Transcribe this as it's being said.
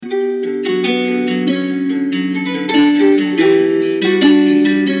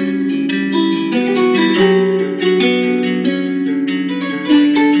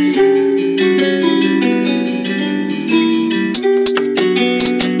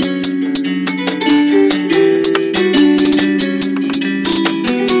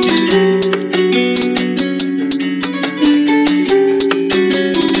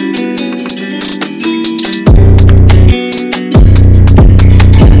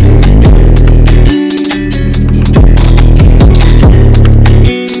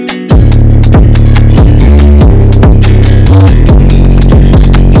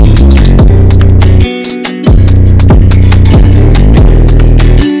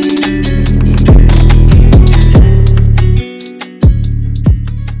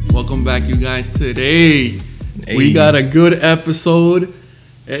today. Hey. We got a good episode.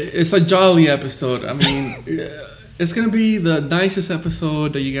 It's a jolly episode. I mean, it's going to be the nicest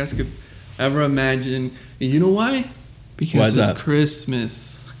episode that you guys could ever imagine. And you know why? Because it's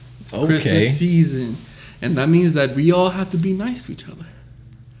Christmas. It's Christmas season. And that means that we all have to be nice to each other.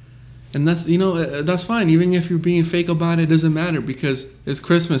 And that's, that's fine. Even if you're being fake about it, it doesn't matter because it's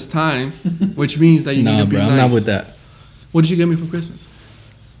Christmas time, which means that you need to be nice. I'm not with that. What did you get me for Christmas?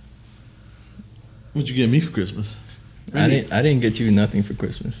 What'd you get me for Christmas? I didn't get you nothing for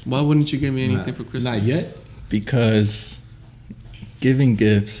Christmas. Why wouldn't you give me anything for Christmas? Not yet. Because giving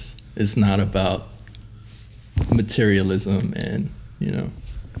gifts is not about materialism and,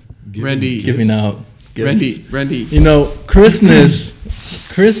 giving out gifts. Randy.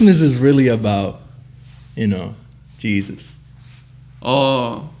 Christmas is really about, Jesus.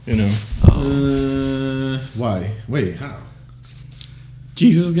 Oh. Why? Wait, how?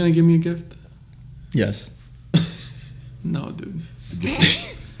 Jesus is going to give me a gift? Yes. No, dude.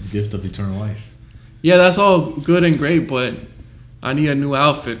 The gift of eternal life. Yeah, that's all good and great, but I need a new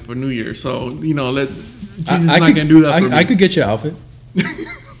outfit for New Year. So, Jesus is not going to do that for me. I could get you an outfit. You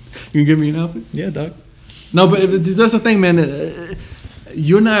can give me an outfit? Yeah, dog. No, but that's the thing, man.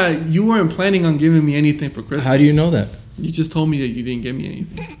 You weren't planning on giving me anything for Christmas. How do you know that? You just told me that you didn't give me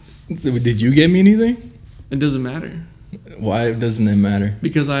anything. Did you get me anything? It doesn't matter. Why doesn't it matter?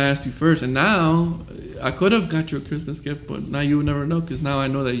 Because I asked you first, and now I could have got you a Christmas gift, but now you would never know because now I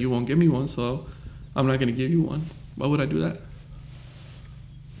know that you won't give me one, so I'm not going to give you one. Why would I do that?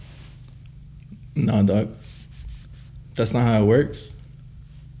 No, dog. That's not how it works.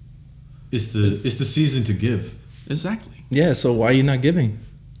 It's the season to give. Exactly. Yeah, so why are you not giving?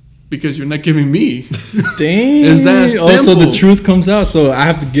 Because you're not giving me. Dang. Is that simple? Also, the truth comes out, so I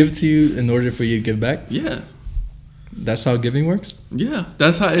have to give to you in order for you to give back? Yeah. That's how giving works? Yeah.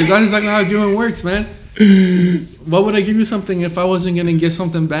 That's exactly how giving works, man. Why would I give you something if I wasn't going to get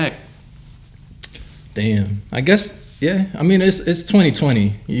something back? Damn. I guess, yeah. I mean, it's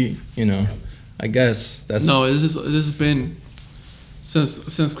 2020. I guess that's... No, this has been...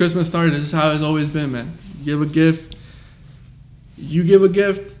 Since Christmas started, this is how it's always been, man. Give a gift. You give a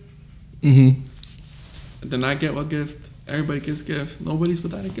gift. Mm-hmm. Then I get a gift. Everybody gets gifts. Nobody's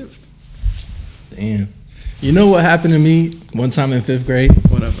without a gift. Damn. You know what happened to me one time in 5th grade?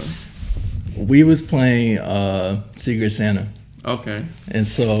 Whatever. We was playing Secret Santa. Okay. And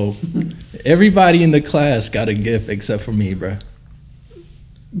so everybody in the class got a gift except for me, bro.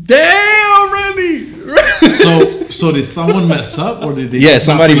 Damn, Randy! So did someone mess up or did they? Yeah,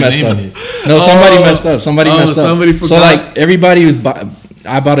 somebody messed up. No, somebody messed up. Somebody messed up. Somebody forgot. So like everybody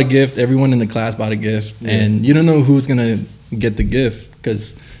I bought a gift. Everyone in the class bought a gift, and you don't know who's gonna get the gift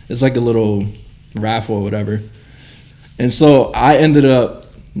because it's like a little raffle or whatever. And so I ended up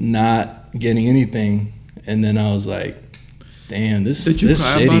not getting anything, and then I was like, "Damn, this is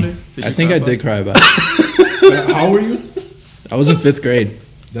shitty." About it? I think I did cry about it. How old were you? I was in 5th grade.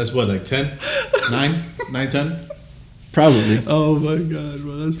 That's what, like 10? 9, 10? Probably. Oh my god,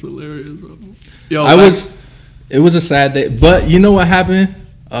 bro, that's hilarious, bro. Yo, it was a sad day, but you know what happened?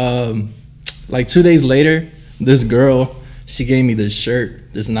 Like 2 days later, this girl, she gave me this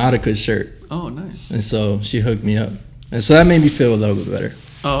shirt, this Nautica shirt. Oh, nice. And so she hooked me up, and so that made me feel a little bit better.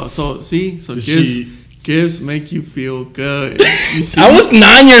 Oh, so gifts make you feel good. You see? I was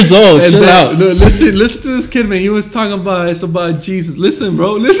 9 years old. Chill out. No, listen to this kid, man. He was talking about it's about Jesus. Listen,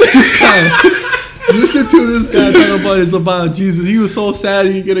 bro. Listen to this guy. Listen to this guy talking about it's about Jesus. He was so sad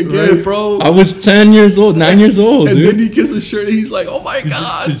he didn't get a gift, bro. I was 10 years old, 9 years old, and dude. then he gets a shirt and he's like, oh my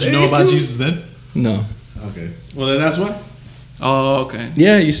God. Did you know about Jesus then? No. Okay. Well, then that's why. Oh, okay.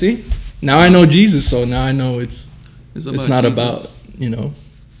 Yeah, you see? Now I know Jesus, so now I know it's not Jesus. about,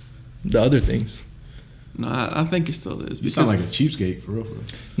 the other things. No, I think it still is. You sound like a cheapskate, for real.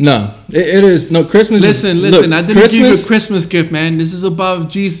 No, it is. No, Christmas Listen, look, I didn't give you a Christmas gift, man. This is about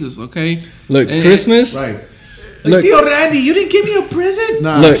Jesus, okay? Look, Christmas. Right. Look, Tio Randy, you didn't give me a present?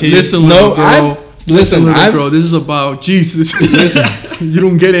 Nah, look, kid. Listen, little girl, this is about Jesus. Listen, you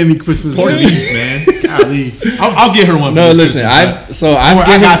don't get any Christmas Poor gifts. niece, man. Golly. I'll get her one. No, for listen, Christmas,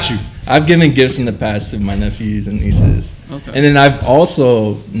 I got you. I've given gifts in the past to my nephews and nieces. Okay. And then I've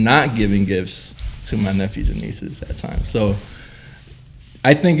also not given gifts to my nephews and nieces at times. So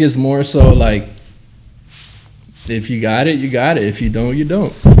I think it's more so like if you got it, you got it. If you don't, you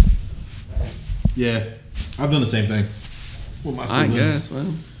don't. Yeah, I've done the same thing with my I siblings. guess,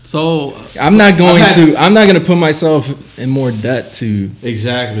 man. So I'm not going to put myself in more debt to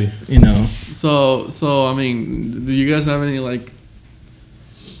Exactly. So I mean, do you guys have any like?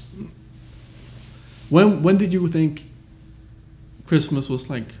 When did you think Christmas was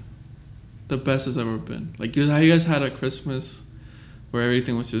like the best it's ever been? Like, how you guys had a Christmas where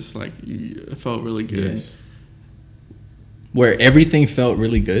everything was just like it felt really good. Yes. Where everything felt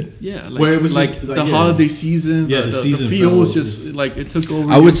really good. Yeah, like, Where it was like just, the holiday season. Yeah, the season feel felt- was just like it took over.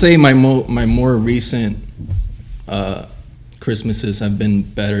 I would say my more recent Christmases have been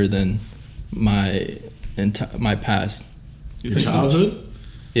better than my past. Your childhood?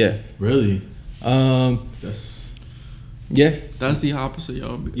 Yeah. Really? That's yeah. That's the opposite,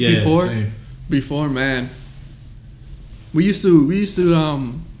 yo. Yeah. Same. Before, man, we used to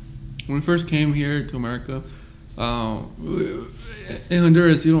when we first came here to America, in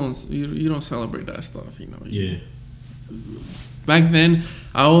Honduras you don't celebrate that stuff, you know. Yeah. Back then,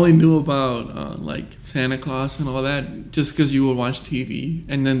 I only knew about like Santa Claus and all that just because you would watch TV,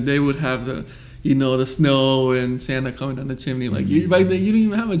 and then they would have the snow and Santa coming down the chimney. Like back then, you didn't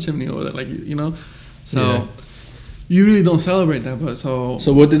even have a chimney over there, like so. Yeah. You really don't celebrate that, but so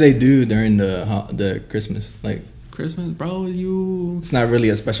what do they do during the Christmas? Like Christmas, bro, it's not really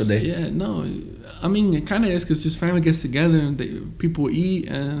a special day. Yeah, no. I mean, it kind of is because just family gets together and people eat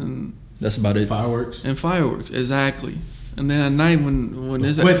and that's about it. Fireworks. And fireworks, exactly. And then at night when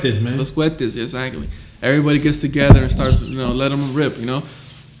Los Cuetes, man. Los Cuetes, exactly. Everybody gets together and starts, let them rip,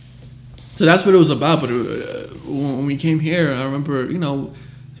 So that's what it was about. But when we came here, I remember,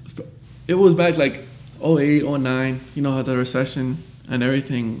 it was back like 08, 09, how the recession and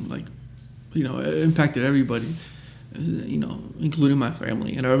everything, like, it impacted everybody, including my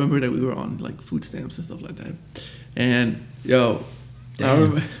family. And I remember that we were on like food stamps and stuff like that. And I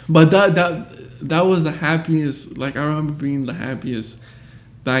remember, but that was the happiest. Like I remember being the happiest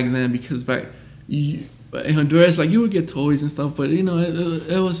back then because in Honduras, like you would get toys and stuff, but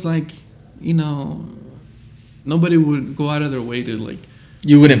it was like nobody would go out of their way to like.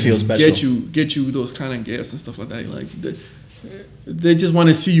 You wouldn't feel special. Get you those kind of gifts and stuff like that. Like they just want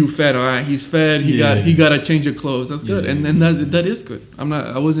to see you fed. All right, he's fed. He got a change of clothes. That's good, and that is good.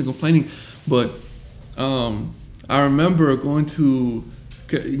 I wasn't complaining, but I remember going to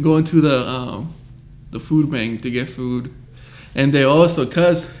the food bank to get food, and they also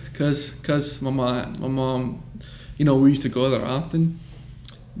cause my mom, we used to go there often.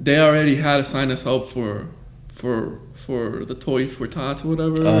 They already had to sign us up for the toy for tots or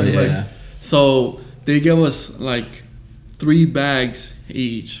whatever. Oh yeah. So they gave us like 3 bags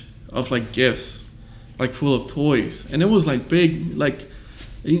each of like gifts, like full of toys, and it was like big, like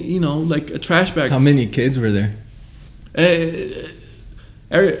like a trash bag. How many kids were there? I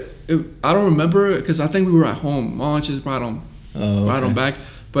don't remember because I think we were at home. Mom just brought them back.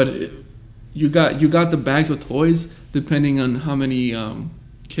 But you got the bags of toys depending on how many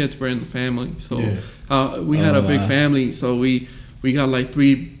kids were in the family. So we had a big family, so we got like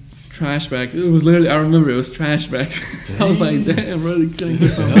 3 trash bags. It was literally, I remember it was trash bags. I was like, damn, bro, you couldn't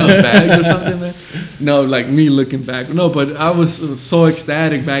get some bags or something, man. No, like me looking back. No, but I was so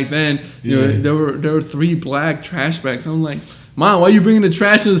ecstatic back then. There were 3 black trash bags. I'm like, Mom, why are you bringing the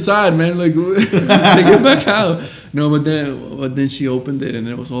trash inside, man? Like, take it back out. No, but then she opened it and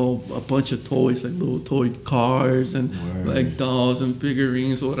it was all a bunch of toys, like little toy cars and like dolls and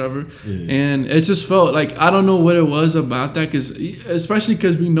figurines or whatever. Yeah. And it just felt like, I don't know what it was about that, especially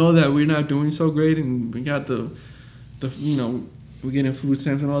because we know that we're not doing so great and we got the we're getting food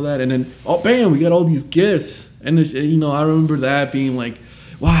stamps and all that. And then, bam, we got all these gifts. And, I remember that being like,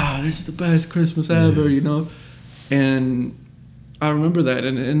 wow, this is the best Christmas ever, And I remember that.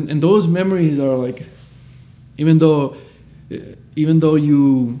 And those memories are like, even though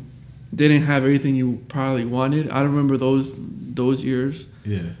you didn't have everything you probably wanted, I remember those years.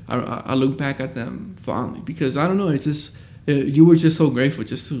 Yeah. I look back at them fondly because I don't know. It's just you were just so grateful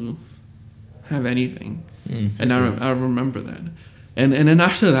just to have anything, and I remember that. And then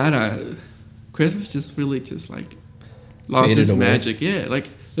after that, Christmas just really just like lost its magic. Yeah, like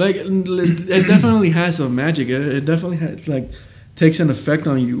it definitely has some magic. It definitely has like. Takes an effect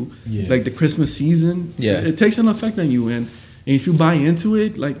on you, like the Christmas season. Yeah, it takes an effect on you, and if you buy into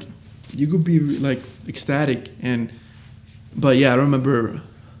it, like you could be like ecstatic. But yeah, I remember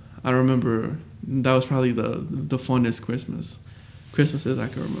that was probably the funnest Christmases I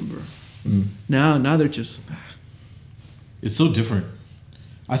can remember. Now they're just. It's so different.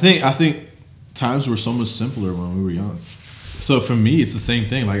 I think times were so much simpler when we were young. So for me, it's the same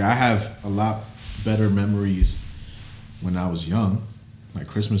thing. Like I have a lot better memories when I was young, like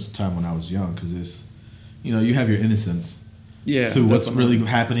Christmas time when I was young, because it's, you have your innocence to what's really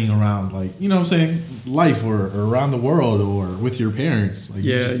happening around, like, what I'm saying, life or around the world or with your parents. Like,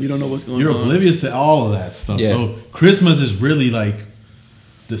 you don't know what's going on. You're oblivious to all of that stuff. Yeah. So Christmas is really like,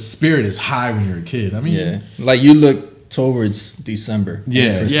 the spirit is high when you're a kid. I mean, like you look towards December.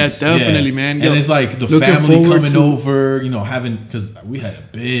 Yeah. Yeah, definitely, man. Yo, and it's like the looking family forward coming to- over, having, because we had a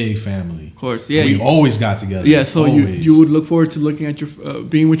big family. Of course, yeah. We you- always got together. Yeah, so always. you would look forward to looking at your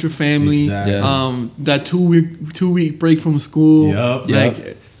being with your family. Exactly. Yeah. That 2-week break from school. Yup.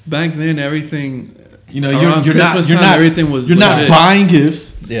 Like back then, everything. You're around not Christmas you're time, not everything was you're not legit. buying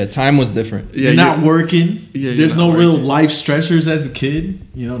gifts. Yeah, time was different. Yeah, you're not working. Yeah, There's you're no not real working. life stressors as a kid.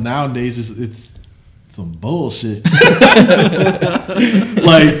 Nowadays it's some bullshit.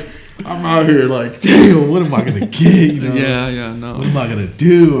 Like I'm out here like, damn, what am I gonna get? Yeah, no. What am I gonna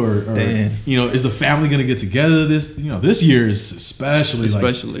do? Or Damn. is the family gonna get together? This year is especially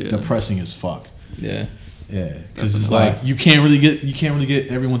Especially, yeah. depressing as fuck. Yeah. Yeah, because it's Why? like you can't really get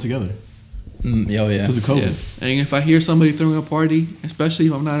everyone together Yeah. because of COVID. Yeah. And if I hear somebody throwing a party, especially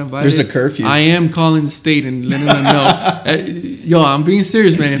if I'm not invited, There's a curfew. I am calling the state and letting them know. Yo, I'm being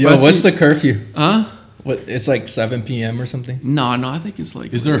serious, man. If Yo, I what's see- the curfew? Huh? What? It's like 7 p.m. or something. No, I think it's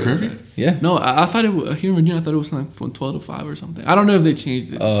like. Is there a curfew? Yeah. No, I thought it was, here in Virginia. I thought it was like from 12 to 5 or something. I don't know if they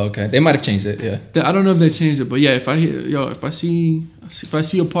changed it. Oh, okay. They might have changed it. Yeah. I don't know if they changed it, but yeah, if I see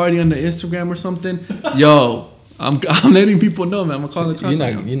a party on the Instagram or something, yo, I'm letting people know, man. I'm gonna call the cops.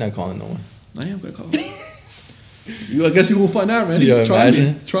 You're not calling no one. I am gonna call. I guess you will find out, man. Yo,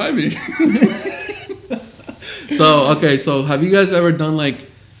 imagine. Try me. So have you guys ever done like,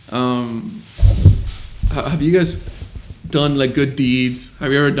 have you guys done like good deeds?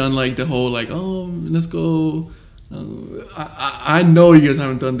 Have you ever done like the whole like, let's go? I know you guys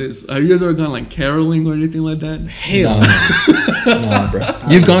haven't done this. Have you guys ever gone like caroling or anything like that? Hell no, bro.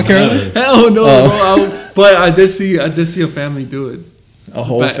 You've gone caroling? Hell no, bro. But I did see a family do it. A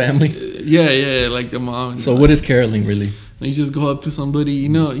whole family? Yeah, like the mom. So what is caroling really? You just go up to somebody. You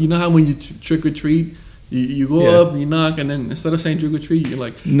know how when you trick or treat, you go Yeah. up, you knock, and then instead of saying trick or treat, you're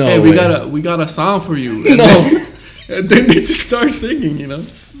like, No hey, way. we got a song for you. And No. and then they just start singing, and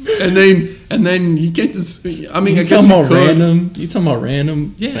then you can't just. I mean, I You guess talking you about could. random? You talking about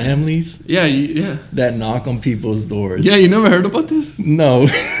random Yeah. families Yeah, yeah, that knock on people's doors? yeah. You never heard about this? No.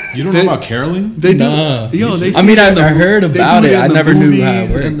 You don't know about caroling? They do. Nah. Yo, they. I see mean, it in I heard they about do it. in I the never knew how it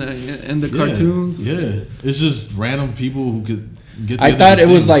movies worked. and the cartoons. Yeah, it's just random people who could get I together thought and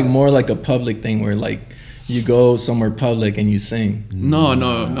it was sing. like more like a public thing where like you go somewhere public and you sing. No.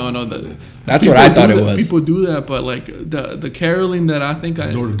 That's People what I thought do it that- was. People do that, but like the caroling that I think It's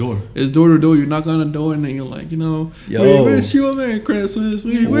door to door. is door to door. You knock on the door and then you're like, Yo. we wish you a Merry Christmas.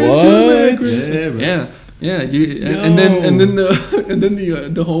 We wish you a Merry What? Christmas. Yeah, bro. Yeah. And then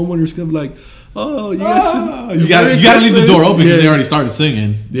the homeowner's gonna be like, oh, you guys, You gotta leave the door open because they Yeah. already started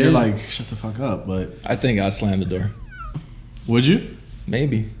singing. Yeah. You're like, shut the fuck up. But I think I slammed the door. would you?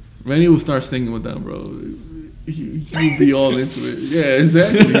 Maybe. Randy will start singing with them, bro. He'll be all into it. Yeah,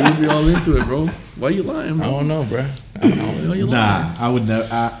 exactly. He'll be all into it, bro. Why you lying, I bro? don't know, bro. I don't know. Why you lying? Nah, I would never.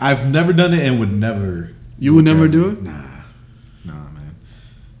 I've never done it and would never. You would never do it? Nah, man.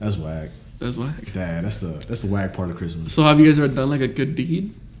 That's whack. That's whack. Dad, that's the whack part of Christmas. So have you guys ever done like a good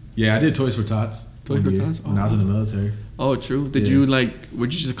deed? Yeah, I did Toys for Tots. Toys one for year Tots? when I was in the military. Oh, true. Did Yeah. you were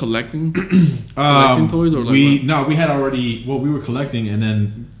you just collecting toys or like what? No, we had already. Well, we were collecting and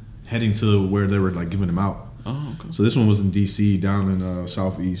then heading to where they were like giving them out. Oh, okay. So this one was in DC, down in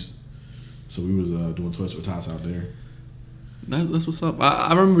Southeast. So we was doing Toys for Tots out there. That's what's up.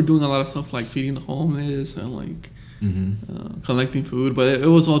 I remember doing a lot of stuff like feeding the homeless and like collecting food, but it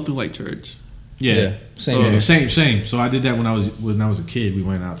was all through like church. Yeah, Same. same. So I did that when I was a kid. We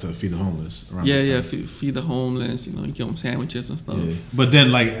went out to feed the homeless. Around Yeah, this time. feed the homeless. You give them sandwiches and stuff. Yeah. But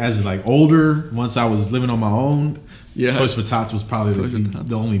then, like as like older, once I was living on my own, Yeah. Toys for Tots was probably Toys for Tots.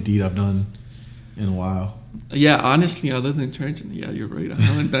 the only deed I've done in a while. Yeah, honestly, other than church, yeah, you're right. I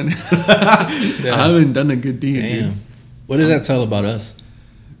haven't done I haven't done a good deed. Damn. Dude. What does that tell about us?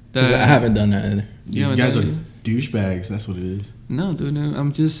 'Cause I haven't done that either. You You haven't guys done are it? douchebags. That's what it is. No, dude. No,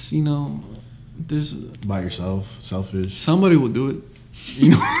 I'm just there's By yourself, selfish. somebody will do it.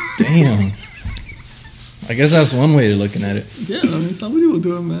 You know. Damn. I guess that's one way of looking at it. Yeah, I mean, somebody will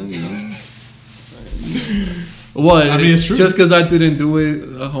do it, man. What? I mean, it's true. Just because I didn't do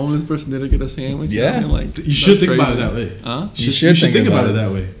it, a homeless person didn't get a sandwich. Yeah. I mean, like, You should that's think about it crazy. that way. Huh? You should think about it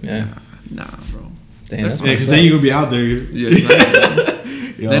that way. Yeah. Nah, bro. Damn, that's Yeah, messed because then up. you're gonna be out there. Yeah.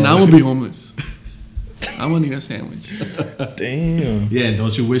 Exactly. Then I will be homeless. I want to get a sandwich. Damn. Yeah, and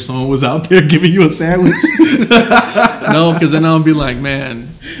don't you wish someone was out there giving you a sandwich? No, because then I'll be like, man,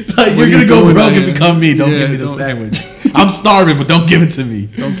 Like, Where you're gonna you go going, broke and man? become me. Don't Yeah, give me the don't. sandwich. I'm starving, but don't give it to me.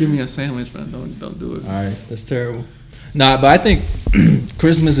 don't give me a sandwich, man. Don't do it. All right. That's terrible. Nah, but I think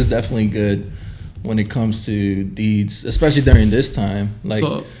Christmas is definitely good when it comes to deeds, especially during this time. Like,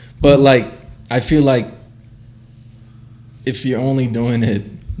 So- but like I feel like if you're only doing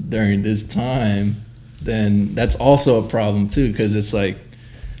it during this time, then that's also a problem too, because it's like,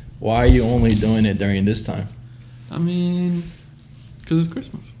 why are you only doing it during this time? I mean, because it's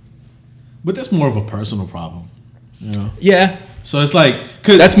Christmas. But that's more of a personal problem, you know. Yeah. So it's like,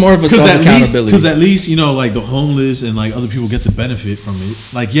 cause that's more of a self-accountability. Because at least, you know, like the homeless and like other people get to benefit from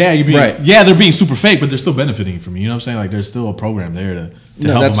it. Like, yeah, you're being, right. Yeah, they're being super fake, but they're still benefiting from it. You know what I'm saying? Like, there's still a program there to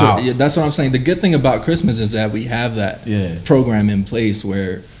help them out. Yeah, that's what I'm saying. The good thing about Christmas is that we have that program in place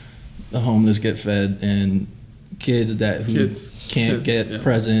where the homeless get fed and kids can't get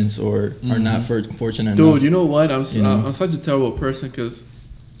presents or are not fortunate enough. Dude, you know what? I'm such a terrible person because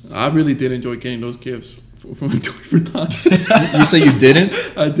I really did enjoy getting those gifts from Toy. You say you didn't?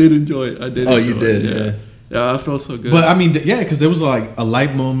 I did enjoy it. Oh, you did? Yeah, I felt so good. But I mean, because there was like a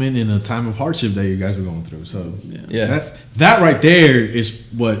light moment in a time of hardship that you guys were going through. So that right there is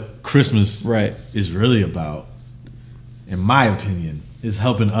what Christmas is really about, in my opinion, is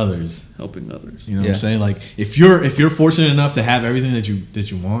helping others. You know what I'm saying? Like if you're fortunate enough to have everything that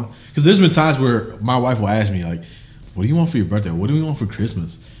you want, because there's been times where my wife will ask me like, "What do you want for your birthday? What do we want for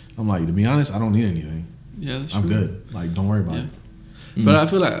Christmas?" I'm like, to be honest, I don't need anything. Yeah, that's I'm true. good. Like, don't worry about it. But I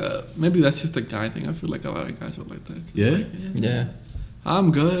feel like maybe that's just a guy thing. I feel like a lot of guys are like that. Yeah?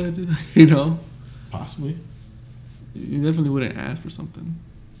 I'm good, you know. Possibly. You definitely wouldn't ask for something.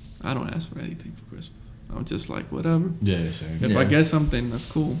 I don't ask for anything for Christmas. I'm just like, whatever. Yeah, same. If I get something, that's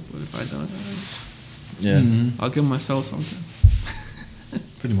cool. But if I don't, I'll give myself something.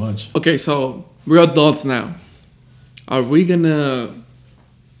 Pretty much. Okay, so we're adults now. Are we gonna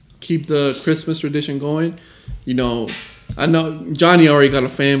keep the Christmas tradition going? You know, I know Johnny already got a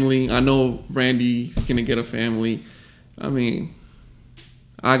family. I know Randy's gonna get a family. I mean,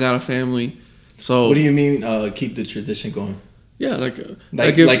 I got a family. So what do you mean keep the tradition going? Yeah, like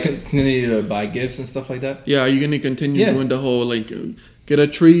continue to buy gifts and stuff like that. Yeah, are you gonna continue doing the whole like get a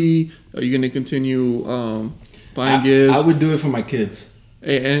tree? Are you gonna continue buying gifts? I would do it for my kids.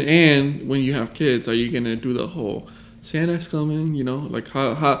 And when you have kids, are you gonna do the whole Santa's coming? You know, like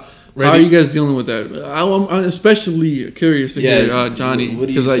how are you guys dealing with that? I'm especially curious to hear Johnny,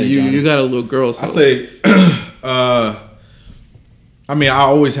 because like you got a little girl. So. I say, I mean, I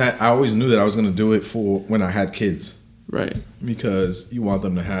always knew that I was gonna do it for when I had kids, right? Because you want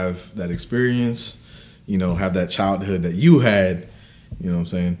them to have that experience, you know, have that childhood that you had. You know what I'm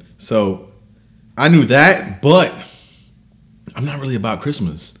saying? So I knew that, but I'm not really about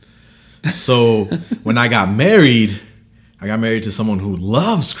Christmas. So when I got married to someone who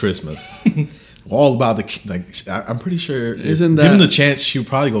loves Christmas. All about I'm pretty sure given the chance, she would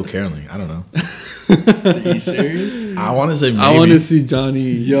probably go caroling. I don't know. Are you serious? I want to say maybe. I want to see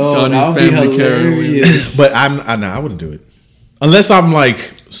Johnny's family caroling. But I wouldn't do it. Unless I'm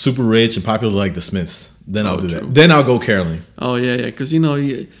like super rich and popular like the Smiths. Then I'll do that. Then I'll go caroling. Oh, yeah. Because, you know,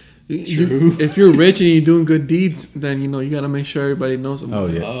 if you're rich and you're doing good deeds, then, you know, you got to make sure everybody knows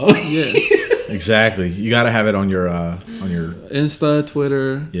about it. Oh, yeah. Exactly. You got to have it on your Insta,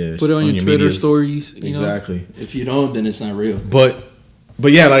 Twitter. Yeah, put it on your Twitter stories. You exactly. know? If you don't, then it's not real. But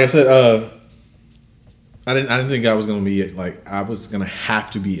yeah, like I said, I didn't think I was gonna be like I was gonna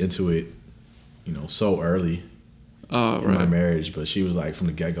have to be into it, you know, so early in my marriage. But she was like from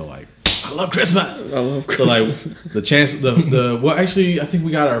the get go, like I love Christmas. So like the chance, actually I think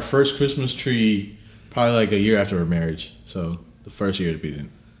we got our first Christmas tree probably like a year after our marriage. So the first year we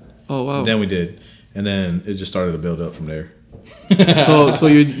didn't. Oh wow! And then we did, and then it just started to build up from there. So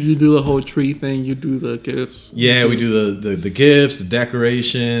you do the whole tree thing. You do the gifts. Yeah, we do the gifts, the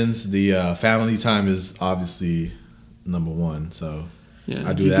decorations. The family time is obviously number one. So yeah,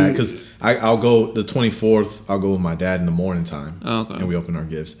 I do that because I'll go the 24th. I'll go with my dad in the morning time, and we open our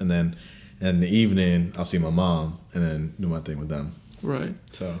gifts, and then in the evening I'll see my mom, and then do my thing with them. Right.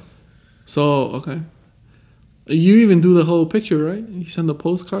 So okay. You even do the whole picture, right? You send the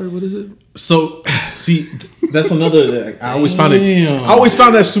postcard. What is it? So, see, that's another. I always found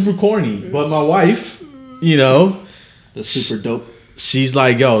that super corny. But my wife, you know, that's super dope. She's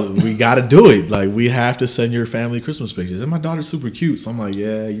like, "Yo, we got to do it. Like, we have to send your family Christmas pictures." And my daughter's super cute, so I'm like,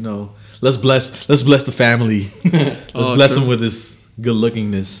 "Yeah, you know, let's bless the family. Let's bless them with this good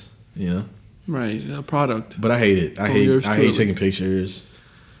lookingness." You know, right? A product. But I hate it. I hate taking pictures.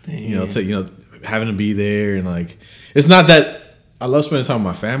 Damn. You know, having to be there and like it's not that I love spending time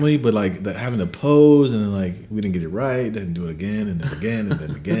with my family, but like having to pose and then like we didn't get it right, then do it again and then again and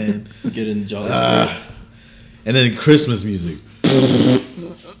then again. Get in the jolly and then Christmas music.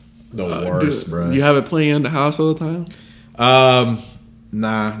 The worst, bro. You have it playing in the house all the time?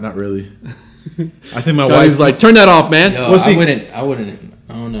 Nah, not really. I think my Johnny's wife like, turn that off, man. Yo, I wouldn't.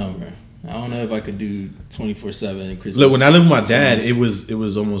 I don't know, bro. I don't know if I could do 24/7 Christmas. Look, when I lived with my dad, it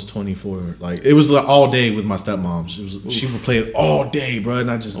was almost 24. Like it was like all day with my stepmom. She would play it all day, bro,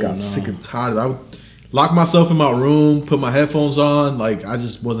 and I just got sick and tired. I would lock myself in my room, put my headphones on. Like I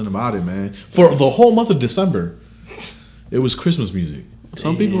just wasn't about it, man. For the whole month of December, it was Christmas music.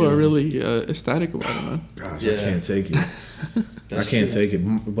 Some people are really ecstatic about it, man. Gosh, I can't take it. I can't take it.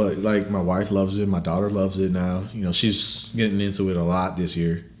 But like my wife loves it, my daughter loves it now. You know, she's getting into it a lot this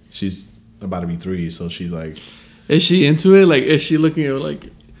year. She's about to be 3, so she's like, is she into it? Like, is she looking at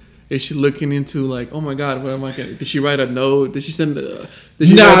into like, oh my god, what am I gonna? Did she write a note? Did she send? Did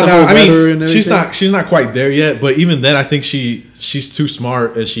she no. I mean, she's not quite there yet. But even then, I think she's too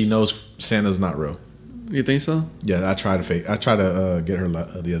smart, and she knows Santa's not real. You think so? Yeah, I tried to get her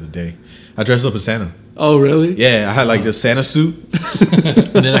the other day. I dressed up as Santa. Oh, really? Yeah, I had like this Santa suit,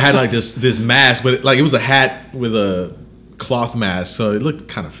 and then I had like this mask, but it was a hat with a cloth mask, so it looked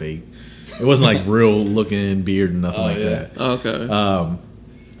kind of fake. It wasn't like real looking beard and nothing that. Oh, okay.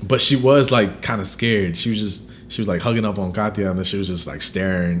 But she was like kind of scared. She was like hugging up on Katya, and then she was just like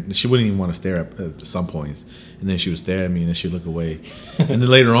staring. She wouldn't even want to stare at some points. And then she would stare at me, and then she'd look away. And then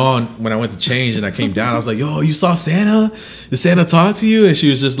later on, when I went to change and I came down, I was like, "Yo, you saw Santa? Did Santa talk to you?" And she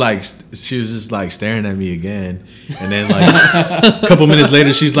was just like staring at me again. And then like a couple minutes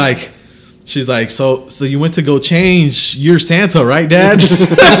later, she's like, so you went to go change? You're Santa, right, Dad? And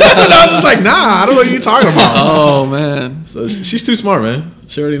I was just like, nah, I don't know what you're talking about. Oh man, So she's too smart, man.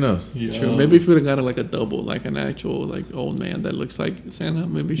 She already knows. True. Maybe if we would have got like a double, like an actual like old man that looks like Santa,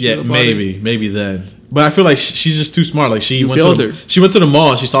 maybe she maybe then. But I feel like she's just too smart. Like she went to the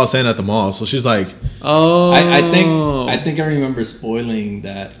mall and she saw Santa at the mall, so she's like, oh, I think I remember spoiling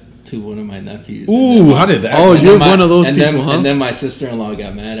that to one of my nephews. Ooh, how did that? Oh, you're one of those people, huh? And then my sister-in-law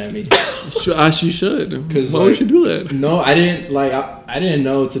got mad at me. She should. Why would you do that? No, I didn't like. I didn't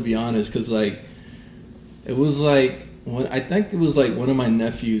know, to be honest, because like it was like I think it was like one of my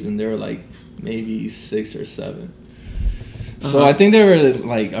nephews, and they were like maybe 6 or 7. So I think they were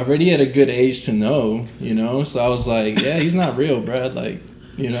like already at a good age to know, you know. So I was like, yeah, he's not real, bro. Like,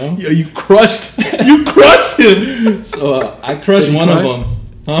 you know. Yeah, you crushed him. So I crushed one of them.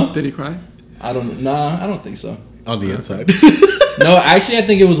 Huh? Did he cry? I don't think so. On the inside. No, actually, I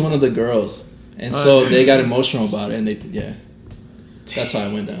think it was one of the girls, and so they got emotional about it, and that's how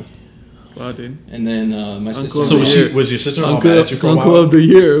it went down. Wow, dude. And then my sister. So was your sister-in-law mad at you for a Uncle while? of the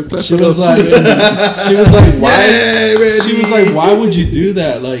year. She was like, why would you do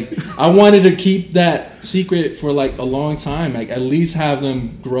that? Like, I wanted to keep that secret for like a long time, like at least have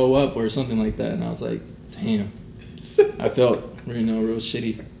them grow up or something like that. And I was like, damn, I felt real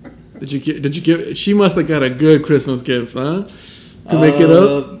shitty. Did you give? She must have got a good Christmas gift, huh? To make it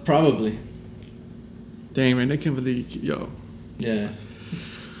up. Probably. Dang, man, I can't believe yo. Yeah.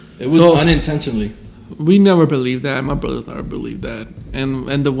 It was unintentionally. We never believed that. My brothers never believed that, and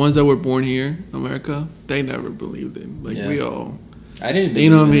the ones that were born here, America, they never believed it. Like we all. I didn't.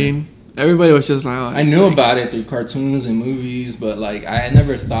 You know what I mean? Everybody was just like, oh, I knew about it through cartoons and movies, but like I had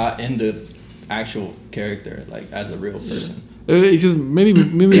never thought in the actual character, like as a real person. It's just maybe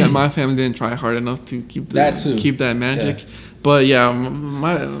my family didn't try hard enough to keep that magic. Yeah. But yeah,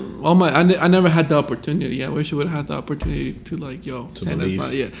 I never had the opportunity. I wish I would have had the opportunity to like, Santa's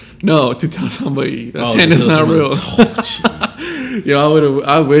not to tell somebody that Santa's not real.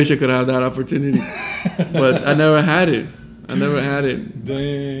 I wish I could have that opportunity, but I never had it.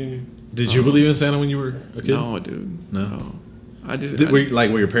 Dang. Did you believe in Santa when you were a kid? No, dude. No. I did. Were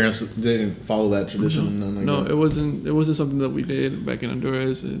your parents didn't follow that tradition? No, it wasn't something that we did back in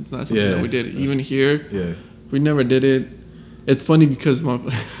Honduras. It's not something that we did even here. Yeah, we never did it. It's funny because my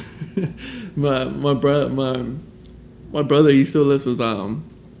brother, he still lives with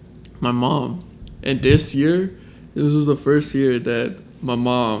my mom, and this was the first year that my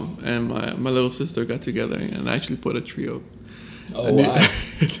mom and my little sister got together and actually put a tree up. Oh, wow.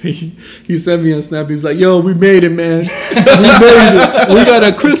 He sent me a snap. He was like, "Yo, we made it, man. We made it. We got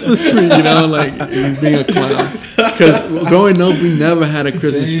a Christmas tree." Like he's being a clown. Because growing up, we never had a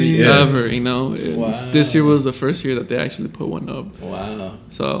Christmas tree ever. Wow. This year was the first year that they actually put one up. Wow.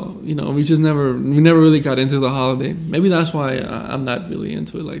 So we never really got into the holiday. Maybe that's why I'm not really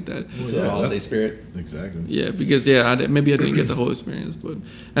into it like that. It's a holiday spirit. Exactly. Yeah, because maybe I didn't get the whole experience, but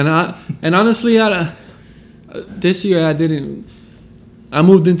honestly, this year I didn't. I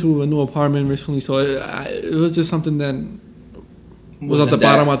moved into a new apartment recently, so it was just something that was at the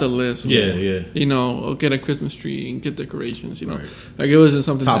bottom of the list. Yeah. Get a Christmas tree and get decorations. Right. Like it wasn't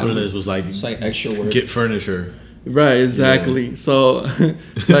something. Top of the list was like it's like extra work. Get furniture. Right, exactly. Yeah. So,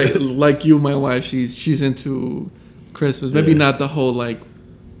 like you, my wife, she's into Christmas. Maybe not the whole like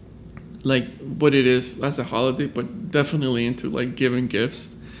like what it is as a holiday, but definitely into like giving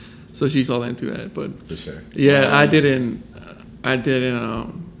gifts. So she's all into that. But For sure. yeah, I didn't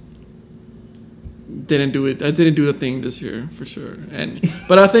do it. I didn't do the thing this year for sure.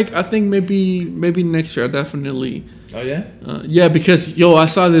 But I think maybe next year I definitely. Oh yeah. Yeah, because I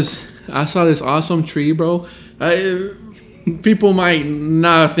saw this awesome tree, bro. People might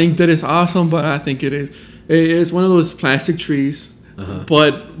not think that it's awesome, but I think it is. It's one of those plastic trees,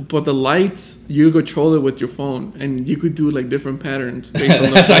 but the lights, you control it with your phone, and you could do like different patterns based on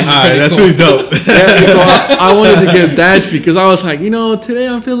the That's actually All right, that's pretty dope. yeah, so I wanted to get that tree because I was like, today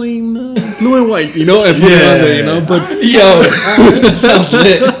I'm feeling blue and white, and put it on there, but That sounds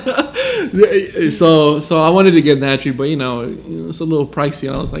lit. so I wanted to get that tree, but it's a little pricey,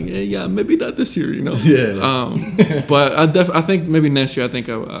 and I was like, yeah, maybe not this year, Yeah. But I think maybe next year I think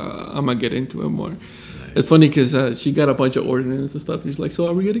I'm gonna get into it more. Nice. It's funny because she got a bunch of ornaments and stuff. She's like, so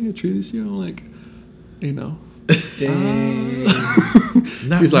are we getting a tree this year? I'm like, Dang.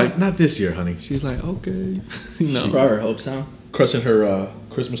 She's like, not this year, honey. She's like, okay. She brought her hopes down. Crushing her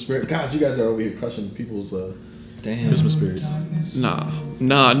Christmas spirit. Guys, you guys are over here crushing people's Christmas spirits.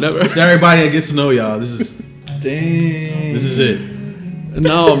 Nah, never. So everybody that gets to know y'all, this is it.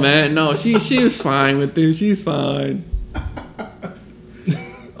 No, man, no. She was fine with it. She's fine.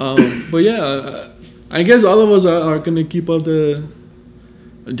 But yeah, I guess all of us are gonna keep up the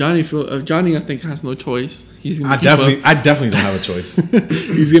Johnny. Johnny, I think, has no choice. He's gonna. I definitely don't have a choice.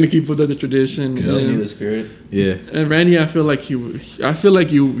 He's gonna keep up the tradition. Continue the spirit. Yeah. And Randy, I feel like you will. I feel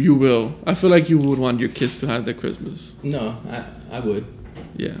like you would want your kids to have the Christmas. No, I would.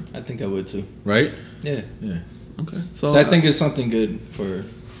 Yeah. I think I would too. Right? Yeah. Yeah. Okay. So I think it's something good for.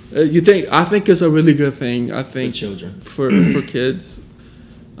 You think? I think it's a really good thing. I think for children, for kids,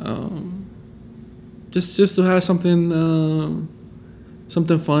 just to have something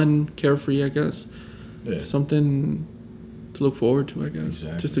fun, carefree, I guess. Yeah. Something to look forward to, I guess.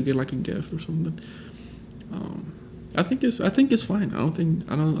 Exactly. Just to get like a gift or something. I think it's fine. I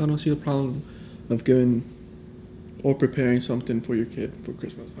don't see the problem of giving or preparing something for your kid for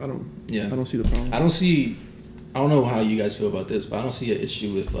Christmas. I don't see the problem. I don't know how you guys feel about this, but I don't see an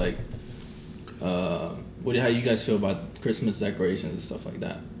issue with like how you guys feel about Christmas decorations and stuff like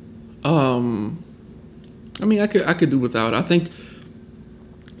that. I mean, I could do without. I think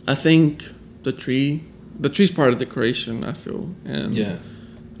the tree's part of decoration, I feel. And yeah.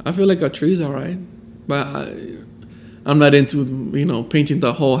 I feel like a tree's all right. But I'm not into, painting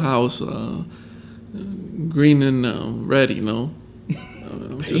the whole house green and red, Painting it?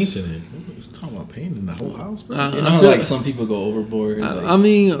 What are you talking about, painting the whole house, bro? I feel like some people go overboard. I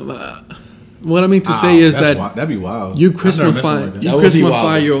mean, what I mean to say is that'd be wild. You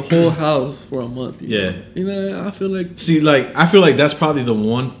Christmafy your whole house for a month. Yeah. I feel like... See, I feel like that's probably the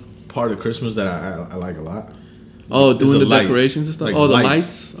one part of Christmas that I like a lot. Oh, doing the lights. Decorations and stuff? Like the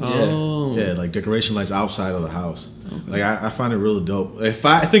lights. lights? Oh. Yeah, like decoration lights outside of the house. Okay. I find it really dope. I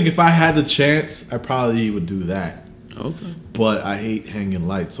think if I had the chance, I probably would do that. Okay. But I hate hanging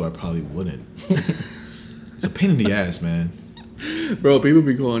lights, so I probably wouldn't. It's a pain in the ass, man. Bro, people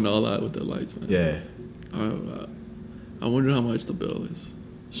be going all out with the lights, man. Yeah. I wonder how much the bill is.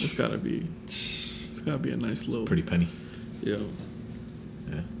 It's gotta be a nice little... Pretty penny. Yeah.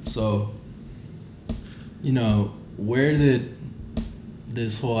 Yeah. So, where did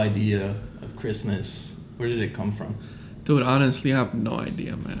this whole idea of Christmas, where did it come from? Dude, honestly, I have no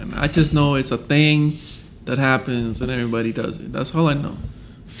idea, man. I just know it's a thing that happens and everybody does it. That's all I know.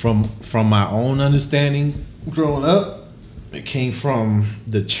 From my own understanding, growing up, it came from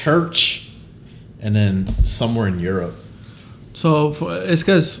the church and then somewhere in Europe. So it's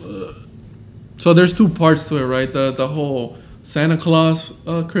because... so there's two parts to it, right? The whole Santa Claus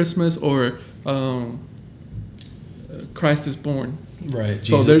Christmas or Christ is born. Right.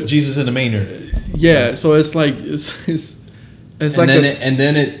 Jesus in the manger. Yeah, so it's like it's like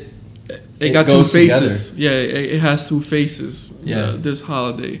it got two faces. Together. Yeah, it has two faces. Yeah, this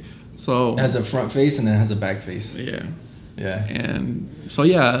holiday. So it has a front face and it has a back face. Yeah. Yeah. And so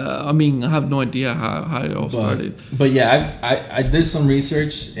I mean, I have no idea how it all started. But yeah, I did some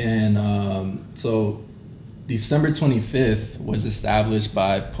research and so December 25th was established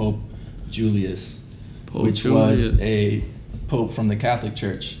by Pope Julius, which was a pope from the Catholic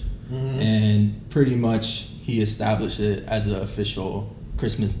Church. Mm-hmm. And pretty much he established it as an official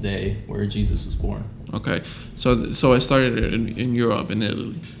Christmas day where Jesus was born. Okay. So it started in Europe, in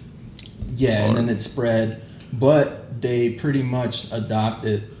Italy. Yeah, and then it spread. But they pretty much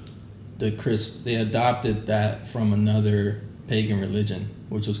adopted they adopted that from another pagan religion,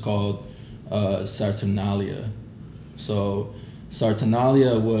 which was called Saturnalia. So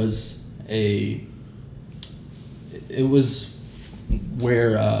Saturnalia was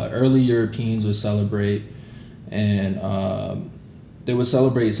where early Europeans would celebrate, and they would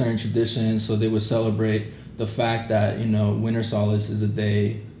celebrate certain traditions. So they would celebrate the fact that, you know, winter solstice is a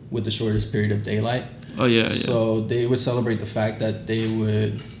day with the shortest period of daylight. Oh yeah. So they would celebrate the fact that they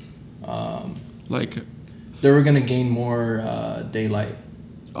would Like, they were gonna gain more daylight.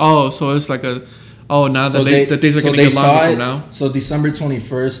 oh, so it's like a, oh, now So the days are so gonna they get saw longer it- from now. So December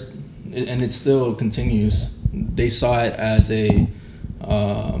 21st, and it still continues. They saw it as a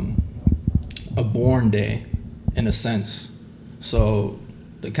born day, in a sense. So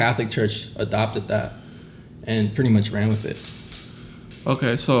the Catholic Church adopted that and pretty much ran with it.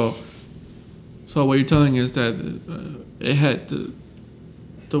 Okay, so what you're telling is that it had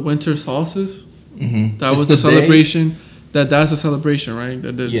the winter solstice. Mm-hmm. That was the celebration. That's a celebration, right?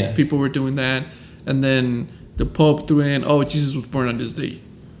 That Yeah. people were doing that, and then the Pope threw in, "Oh, Jesus was born on this day."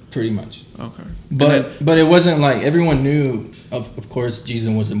 Pretty much. Okay, But it wasn't like everyone knew. Of course, Jesus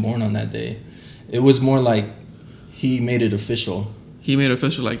wasn't born on that day. It was more like he made it official. he made it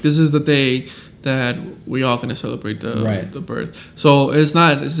official, like, this is the day that we all gonna celebrate Right. the birth. So it's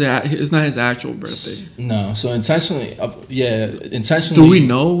not his actual birthday. No, so intentionally. Do we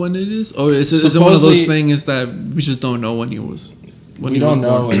know when it is, or is it one of those Supposedly- things that we just don't know when he was? When We he was don't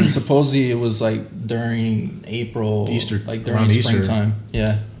know. born? And supposedly it was like during April, Easter, like during around Easter. springtime.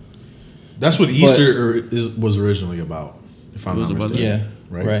 Yeah, That's what Easter was originally about, if I'm It was not about mistaken.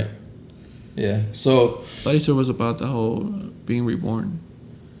 yeah, Right? right. Yeah. So But Easter was about the whole being reborn.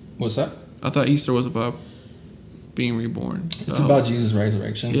 what's that? I thought Easter was about being reborn. It's about Jesus'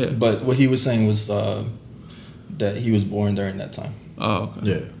 resurrection. Yeah. But what he was saying was that he was born during that time. Oh, okay.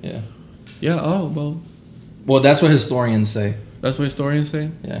 Yeah. Yeah. Yeah. Oh, well, Well, that's what historians say. that's what historians say.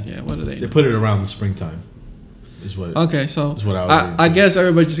 Yeah. Yeah. What do they They know? put it around the springtime. Is what. Okay, so That's what I was reading, I too. guess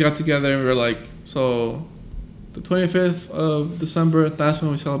everybody just got together and we're like, so the 25th of December, that's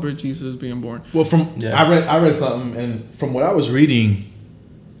when we celebrate Jesus being born. Well, from Yeah. I read something, and from what I was reading,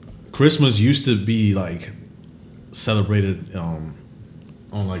 Christmas used to be like celebrated on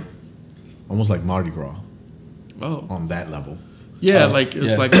like almost like Mardi Gras Oh, on that level. yeah, Oh, like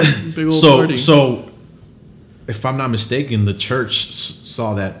it's yeah. like a big old So party. if I'm not mistaken, the church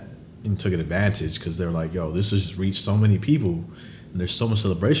saw that and took advantage because they were like, "Yo, this has reached so many people, and there's so much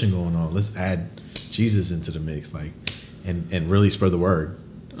celebration going on. Let's add Jesus into the mix, like, and really spread the word."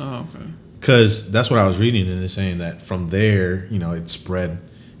 Oh, okay. Because that's what I was reading, and it's saying that from there, you know, it spread,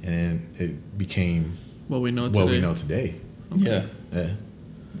 and then it became What we know today. what we know today. Yeah. Yeah.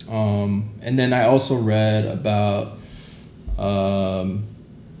 And then I also read about,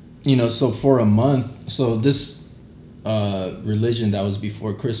 so for a month, so this religion that was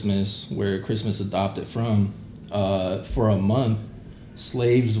before Christmas, where Christmas adopted from, for a month,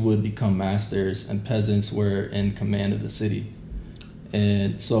 slaves would become masters and peasants were in command of the city.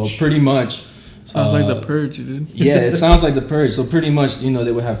 And so pretty much... Sounds like the purge, dude. Yeah, it sounds like the purge. So pretty much, they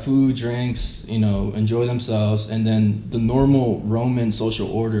would have food, drinks, enjoy themselves, and then the normal Roman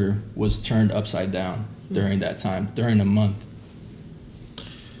social order was turned upside down during that time, during a month.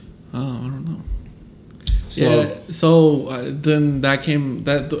 Oh, I don't know. So, Yeah. So then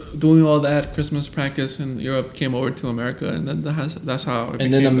doing all that Christmas practice in Europe came over to America, and then that's how. It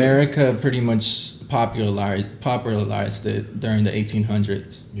and then became America pretty much popularized it during the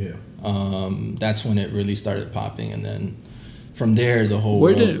 1800s. Yeah. That's when it really started popping, and then from there the whole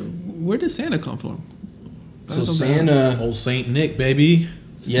Where world. did Santa come from? So That's something- Santa, Old Saint Nick, baby.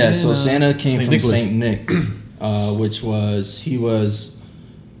 yeah, so Santa. Santa came Saint from Nicholas. Saint Nick, which was he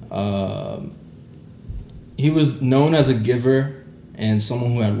was known as a giver and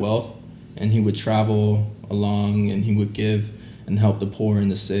someone who had wealth, and he would travel along and he would give and help the poor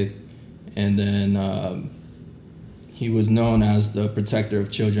and the sick, and then he was known as the protector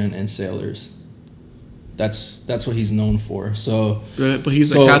of children and sailors. That's what he's known for. So But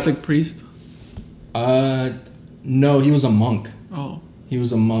he's So- a Catholic priest. no, he was a monk. Oh, He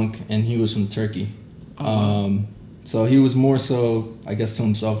was a monk, and he was from Turkey. Oh, wow. So he was more so, I guess, to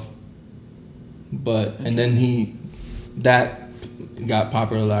himself. But and then that got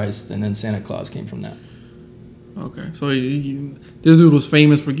popularized, and then Santa Claus came from that. okay. So this dude was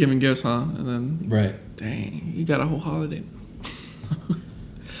famous for giving gifts, huh? And then, Right. dang, you got a whole holiday.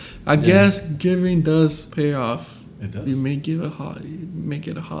 I guess giving does pay off. It does. You may get a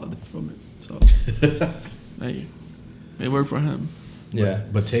holiday from it. So, hey, it worked for him. Yeah.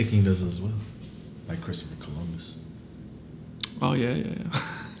 But taking does as well, like Christopher Columbus. Oh yeah.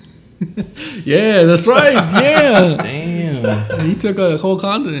 Yeah, that's right. Yeah. Damn. He took a whole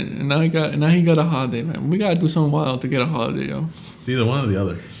continent, and now he got a holiday, man. We gotta do something wild to get a holiday, yo. It's either one or the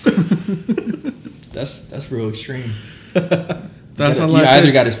other. That's real extreme. That's how you life either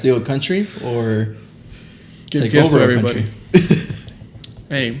is. got to steal a country or Give take gifts over to a everybody. country.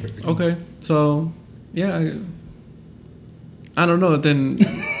 Hey, okay, so yeah, I don't know. Then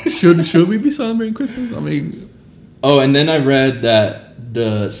should we be celebrating Christmas? I mean, Oh, and then I read that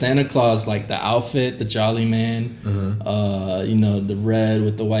the Santa Claus, like the outfit, the Jolly Man, the red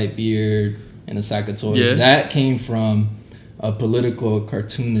with the white beard and a sack of toys, Yeah. that came from a political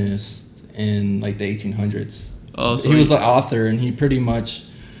cartoonist in like the 1800s. oh, so He was an author, and he pretty much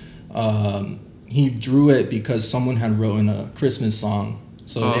he drew it because someone had written a Christmas song,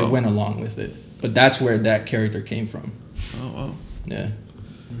 so Oh. it went along with it. But that's where that character came from. oh wow, Yeah.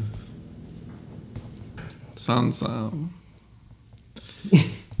 sounds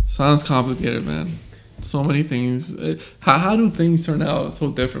sounds complicated, man. So many things. How do things turn out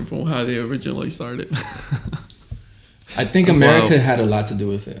so different from how they originally started? I think That's America wild. had a lot to do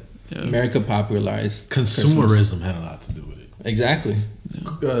with it. Yeah. America popularized Christmas. Consumerism had a lot to do with it. Exactly.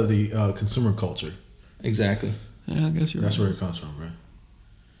 The consumer culture. Exactly. Yeah, I guess you're That's right. where it comes from, bro.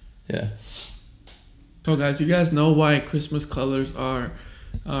 Yeah. So, guys, you guys know why Christmas colors are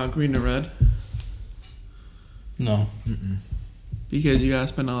green and red? No. Because you gotta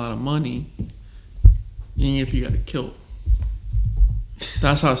spend a lot of money, and if you gotta kill.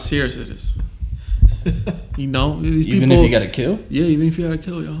 That's how serious it is. You know, these Even people. if you got to kill? Yeah, even if you gotta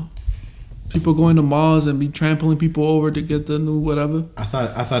kill, y'all. People going to malls and be trampling people over to get the new whatever. I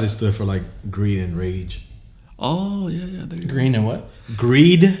thought it stood for like greed and rage. Oh yeah, there you go. Green and what?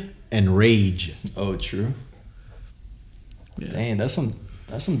 Greed and rage. Oh, true. Yeah. Dang, that's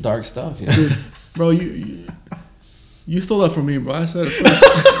some dark stuff. Yeah. Bro, you stole that from me, bro. I said it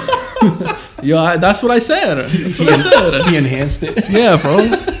first. Yo, that's what I said. That's what I said. He enhanced it. Yeah, bro.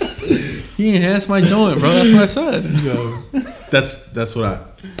 He enhanced my joint, bro. That's what I said. That's what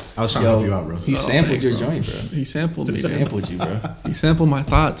I was trying to help you out, bro. He sampled thanks, your bro. joint, bro. He sampled me. He man. sampled you, bro. He sampled my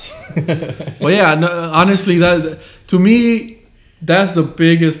thoughts. But yeah, no, honestly, that to me, that's the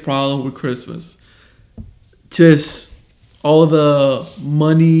biggest problem with Christmas. Just all the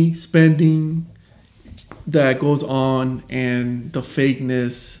money spending that goes on and the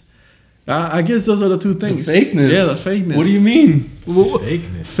fakeness. I guess those are the two things. Fakeness? Yeah, the fakeness. What do you mean?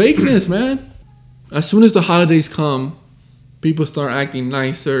 Fakeness. Fakeness, man. As soon as the holidays come, people start acting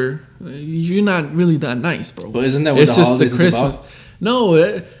nicer. You're not really that nice, bro. But isn't that what the holidays is about?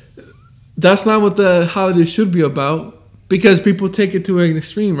 No, that's not what the holidays should be about. Because people take it to an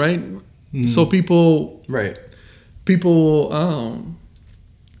extreme, right? So people, Right.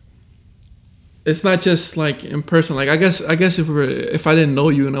 it's not just like in person. Like I guess if I didn't know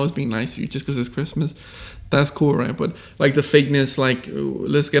you and I was being nice to you just because it's Christmas, that's cool, right? But like the fakeness, like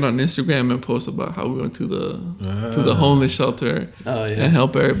let's get on Instagram and post about how we went to the homeless shelter Oh, yeah. and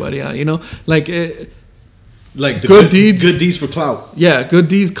help everybody out. You know, like Like the Good deeds. Good deeds for clout. yeah, good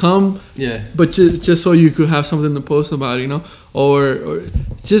deeds come, Yeah. but just so you could have something to post about, you know, or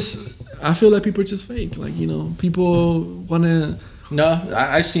just I feel like people are just fake. Like people want to. No,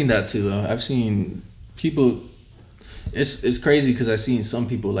 I've seen that too, though. I've seen people. It's crazy because I've seen some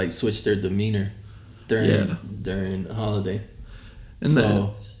people like switch their demeanor during the holiday. And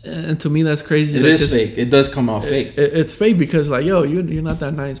and to me, that's crazy. It That is just- fake. It does come off fake. It's fake because like, yo, you're not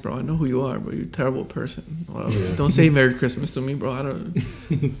that nice, bro. I know who you are, but you're a terrible person. Well, don't say Merry Christmas to me, bro.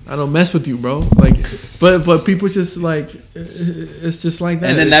 I don't mess with you, bro. Like, but people just like, it's just like that.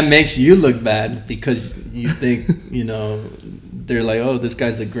 And then It's- that makes you look bad because you think, they're like, oh, this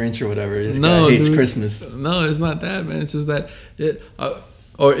guy's a Grinch or whatever. This guy hates dude. Christmas. No, it's not that, man. It's just that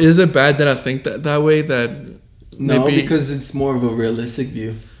or is it bad that I think that way? That No, maybe, because it's more of a realistic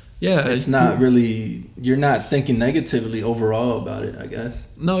view. yeah, It's not really, you're not thinking negatively overall about it, I guess.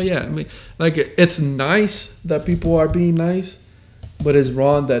 No, yeah. I mean, like it's nice that people are being nice, but it's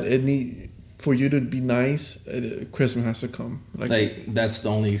wrong that for you to be nice, Christmas has to come. Like, that's the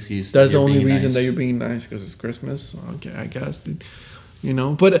only excuse. That's the you're only being reason nice. that you're being nice because it's Christmas. Okay, I guess, dude.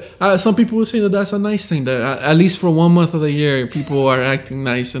 But some people would say that that's a nice thing. That at least for 1 month of the year, people are acting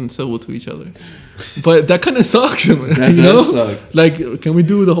nice and civil to each other. But that kind of sucks, man. That does suck. Like, can we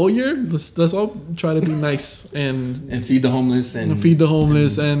do the whole year? Let's all try to be nice and feed the homeless and feed the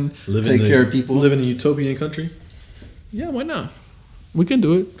homeless and Take care of people. Live in a utopian country. yeah, why not? We can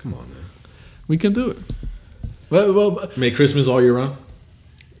do it. Come on, man. We can do it. Well, Make Christmas all year round.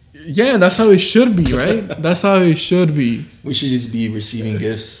 yeah, that's how it should be, right? That's how it should be. we should just be receiving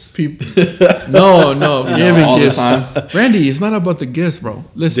gifts. People, no, giving all the gifts. time. Randy, it's not about the gifts, bro.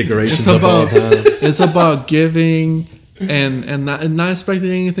 Listen, Decorations it's up all about the time. it's about giving and not expecting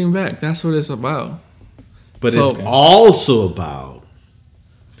anything back. That's what it's about. But So- it's also about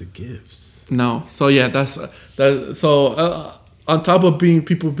the gifts. No. So yeah, that's that. So on top of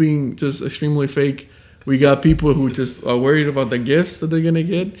people being just extremely fake, we got people who just are worried about the gifts that they're gonna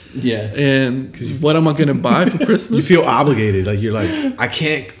get. Yeah. And what am I gonna buy for Christmas? You feel obligated, like you're like, I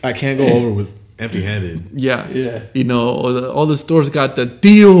can't go over with empty-handed. Yeah. Yeah. You know, all the stores got the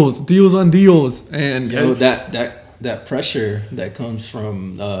deals on deals, and Yo, that pressure that comes from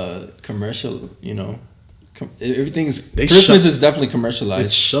commercial, you know, Christmas is definitely commercialized.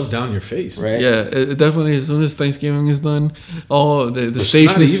 It's shoved down your face, right? Yeah, it definitely. As soon as Thanksgiving is done, the It's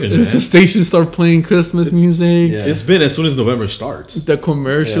stations not even, man. the stations start playing Christmas music. Yeah. It's been as soon as November starts. The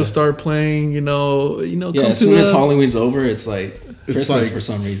commercials Yeah. start playing. You know. Yeah, Come as soon as the- Halloween's over, it's like It's Christmas like, for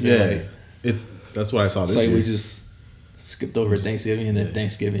some reason. Yeah, Like, that's what I saw it's this like year. we just skipped over Thanksgiving, and then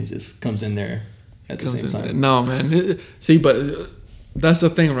Thanksgiving just comes in there at the same time. No, man. See, but that's the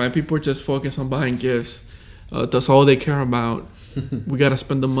thing, right? People just focus on buying gifts. That's all they care about. We gotta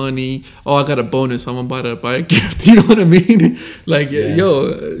spend the money. Oh, I got a bonus. I'm about to buy a gift. You know what I mean? Like, Yeah.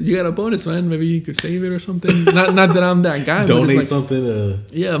 yo, you got a bonus, man. Maybe you could save it or something. not that I'm that guy. but Donate it's like, something.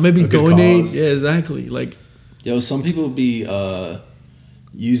 yeah, maybe a good donate. cause. Yeah, exactly. Like, Yo, some people be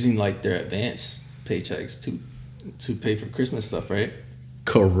using like their advance paychecks to pay for Christmas stuff, right?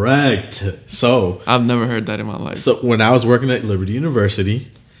 Correct. So I've never heard that in my life. So when I was working at Liberty University,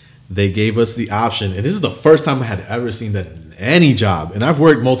 they gave us the option, and this is the first time I had ever seen that in any job. And I've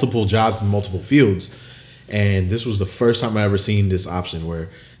worked multiple jobs in multiple fields, and this was the first time I ever seen this option where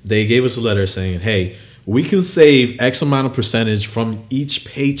they gave us a letter saying, "Hey, we can save X amount of percentage from each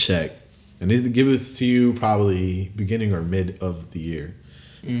paycheck, and they give it to you probably beginning or mid of the year,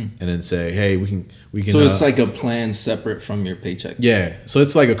 and then say, hey, we can." So it's like a plan separate from your paycheck. Yeah, so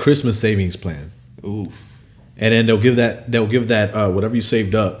it's like a Christmas savings plan. Oof. And then they'll give that whatever you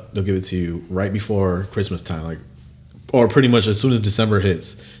saved up, they'll give it to you right before Christmas time, like, or pretty much as soon as December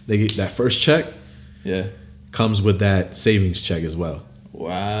hits, they get that first check. Yeah. Comes with that savings check as well,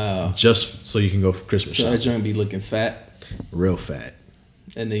 Wow. just so you can go for Christmas So that shopping. joint be looking fat, Real fat.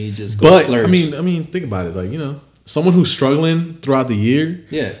 and then you just go But splurge. I mean, think about it. Like, you know, someone who's struggling throughout the year.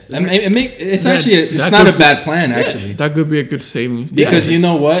 yeah. I mean, it's That- actually it's that not could a bad plan actually. that could be a good savings. Because you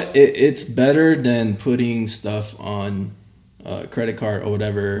know what, it's better than putting stuff on credit card or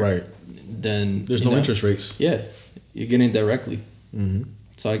whatever. Right. Then There's you no know, interest rates. Yeah, you're getting directly. Mm-hmm.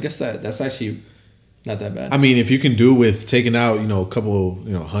 So I guess that's actually not that bad. I mean, if you can do with taking out, you know, a couple,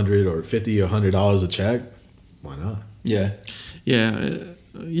 you know, $100 or $50 or $100 a check, why not? yeah.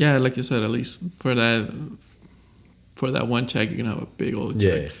 Yeah, like you said, at least for that one check, you can have a big old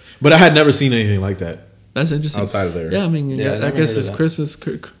check. Yeah. But I had never seen anything like that That's interesting. outside of there. Yeah, I mean, Yeah, I I never guess heard of it's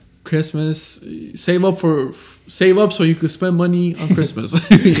that. Christmas. Save up so you could spend money on Christmas.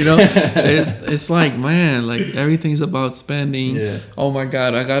 You know, it's like, man, like everything's about spending. Yeah. Oh my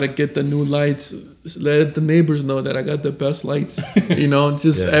God, I gotta get the new lights. Let the neighbors know that I got the best lights. You know,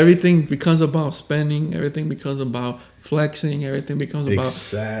 just Yeah. everything becomes about spending. Everything becomes about flexing. Everything becomes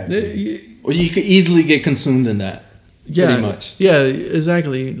Exactly. about. Well, you could easily get consumed in that. Yeah, Pretty much. Yeah,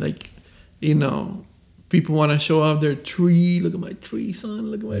 exactly. Like, you know, people want to show off their tree. Look at my tree,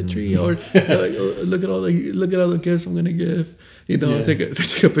 son. Look at my tree. Or look at all the gifts I'm gonna give. You know, Yeah. take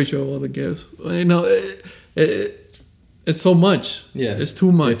a picture of all the gifts. You know, it's so much. Yeah. It's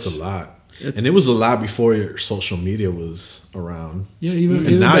too much. It's a lot. And it was a lot before your social media was around. Yeah, even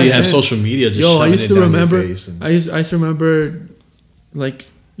And now back you have then. social media just Yo, I shoving used it to down remember. your face. And, I used to remember, like,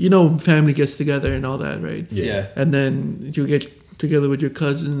 you know, family gets together and all that, right? Yeah. And then you get together with your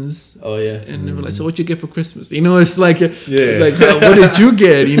cousins. Oh yeah. And they were like, "So what you get for Christmas?" You know, it's like, Yeah. like what did you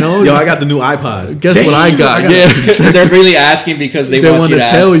get? You know, Yo, I got the new iPod. guess what I got? Yeah, They're really asking because they, they want want you to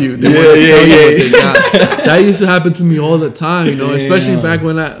to tell ask. you. They want to Yeah, tell yeah, you what they got. That used to happen to me all the time. You know, especially Damn. back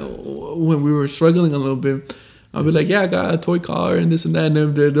when we were struggling a little bit. I'll be like, "Yeah, I got a toy car and this and that."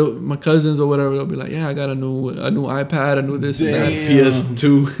 And then my cousins or whatever, they'll be like, "Yeah, I got a new iPad, a new this and that."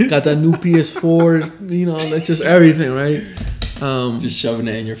 PS2. Got that new PS4. You know, that's just everything, right? Just shoving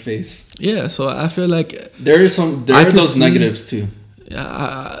it in your face. Yeah, so I feel like There I are could those see- negatives too.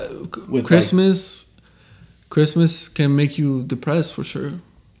 With Christmas can make you depressed for sure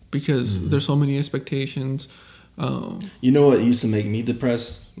because there's so many expectations. You know what used to make me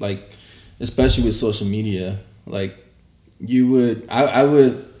depressed? Like, especially with social media. Like, I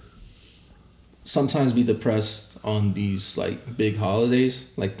would sometimes be depressed on these like big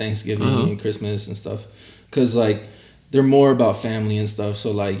holidays, like Thanksgiving and Christmas and stuff, because like they're more about family and stuff.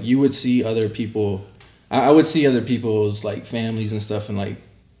 So like you would see other people, I would see other people's like families and stuff, and like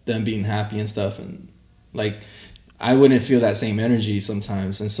them being happy and stuff, and like I wouldn't feel that same energy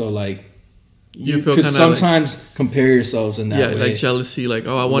sometimes, and so like you feel could kinda sometimes compare yourselves in that way. like jealousy, like,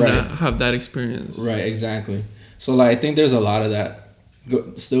 oh, I want to Right. have that experience. Right, exactly. So like, I think there's a lot of that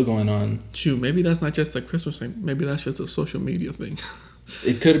still going on. Shoot, maybe that's not just a Christmas thing. Maybe that's just a social media thing.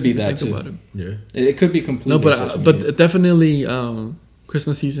 It could be that Think too. about it. Yeah. It could be completely. No, social media. but definitely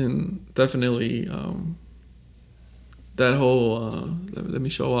Christmas season. Definitely that whole let me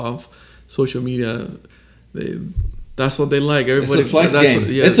show off social media. That's what they like. Everybody. It's a flex that's game.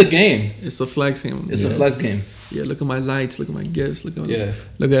 What, yeah, It's a game. It's a flex game. It's a flex game. Yeah, look at my lights. Look at my gifts. Look at Yeah.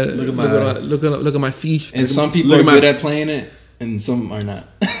 Look at my- my feast. And some people look are at my- good at playing it, and some are not.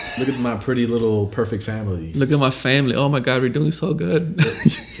 Look at my pretty little perfect family. Look at my family. Oh my God, we're doing so good.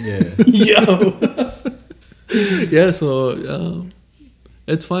 Yeah. Yo. Yeah, so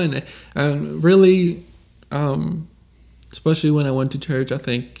it's fun, and really, especially when I went to church, I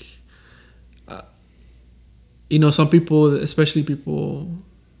think, some people, especially people,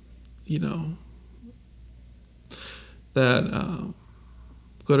 that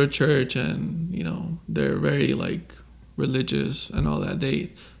go to church and they're very like religious and all that. They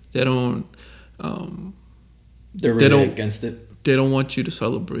don't. They're They really don't- against it. They don't want you to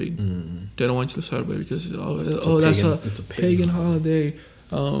celebrate. They don't want you to celebrate because that's it's a a pagan holiday.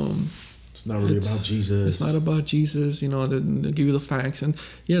 It's not really about Jesus. It's not about Jesus. They give you the facts, and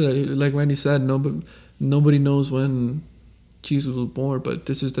yeah, like Randy said, nobody knows when Jesus was born, but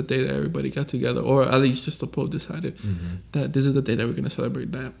this is the day that everybody got together, or at least just the Pope decided that this is the day that we're gonna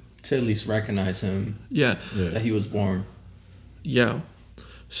celebrate that. To at least recognize him Yeah, that he was born. yeah.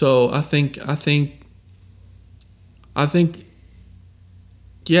 So I think,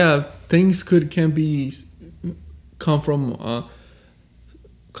 yeah, things can come from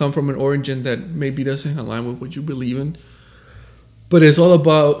an origin that maybe doesn't align with what you believe in, but it's all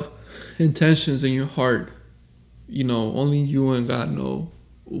about intentions in your heart. Only you and God know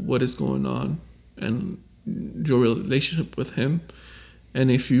what is going on and your relationship with Him. And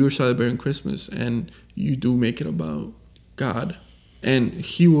if you're celebrating Christmas and you do make it about God, and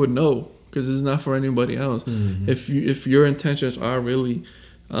He would know, because it's not for anybody else. If your intentions are really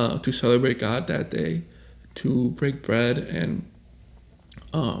to celebrate God that day, to break bread and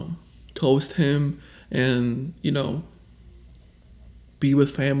toast Him, and be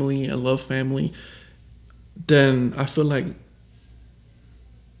with family and love family, then I feel like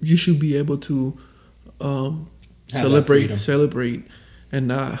you should be able to celebrate, and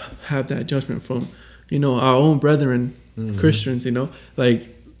not have that judgment from our own brethren, Christians.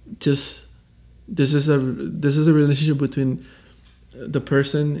 Like, just this is a relationship between the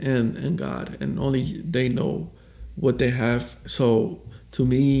person and God, and only they know what they have. So to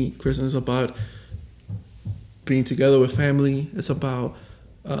me, Christmas is about being together with family. It's about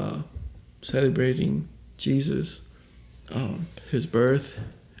celebrating Jesus, His birth,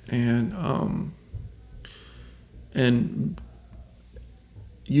 and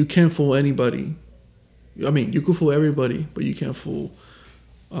you can't fool anybody. I mean, you could fool everybody, but you can't fool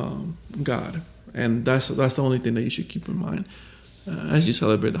God, and that's the only thing that you should keep in mind as you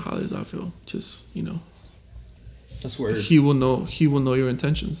celebrate the holidays. I feel just That's where He will know your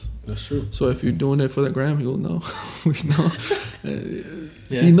intentions. That's true. So if you're doing it for the gram, He will know.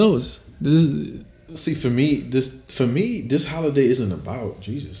 Yeah. He knows. See, for me, this holiday isn't about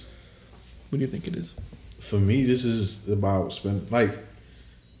Jesus. What do you think it is? For me, this is about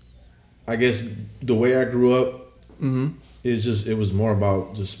I guess the way I grew up it was more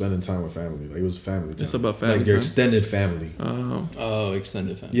about just spending time with family. Like, it was family time. It's about family like your time. extended family.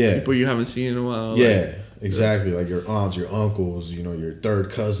 extended family. Yeah. People you haven't seen in a while. Yeah, exactly. Like your aunts, your uncles, your third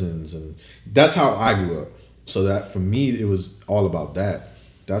cousins, and that's how I grew up. So that for me, it was all about that.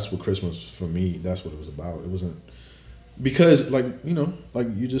 That's what Christmas for me. That's what it was about. It wasn't because, like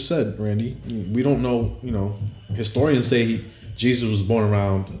you just said, Randy. We don't know. Historians say Jesus was born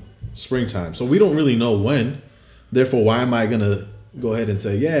around springtime, so we don't really know when. Therefore, why am I gonna go ahead and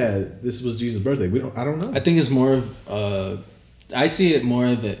say, yeah, this was Jesus' birthday? I don't know. I think it's more of I see it more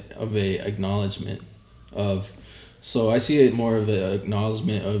of a acknowledgement of. So I see it more of an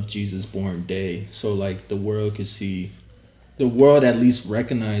acknowledgement of Jesus' born day. So like the world could see, the world at least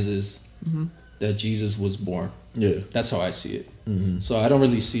recognizes that Jesus was born. Yeah, That's how I see it. So I don't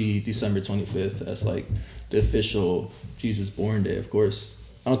really see December 25th as like the official Jesus born day. Of course,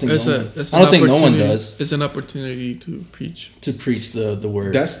 I don't think no one does. It's an opportunity to preach. To preach the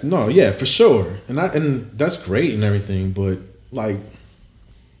word. for sure, and that's great and everything, but like,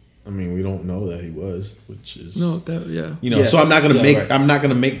 I mean, we don't know that he was, which is So I'm not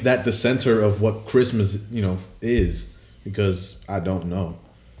gonna make that the center of what Christmas is, because I don't know.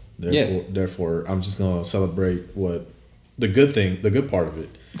 Therefore, I'm just gonna celebrate what the good part of it,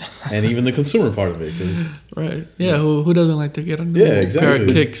 and even the consumer part of it. Cause, Right. Yeah. Who doesn't like to get a new Yeah, exactly. pair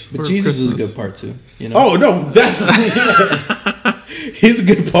of kicks? But for Jesus Christmas? is a good part too. You know. oh no, definitely, he's a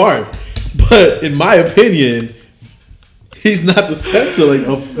good part. But in my opinion, he's not the center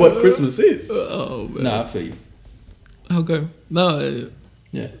of what Christmas is. Oh man. Nah, I feel you. Okay. No.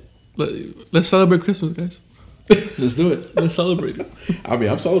 Yeah. Let's celebrate Christmas, guys. Let's do it. Let's celebrate it. I mean,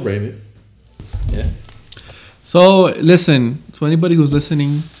 I'm celebrating it. Yeah. So listen, to anybody who's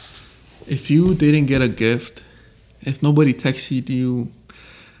listening, if you didn't get a gift, if nobody texted you,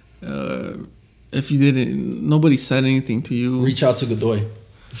 if you didn't, nobody said anything to you, Reach out to Godoy.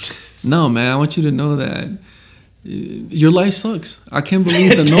 no, man, I want you to know that your life sucks. I can't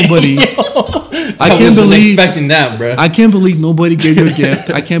believe that nobody. I can't wasn't believe. expecting that, bro. I can't believe nobody gave you a gift.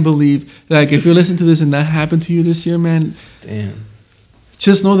 I can't believe, like, if you're listening to this and that happened to you this year, man, Damn.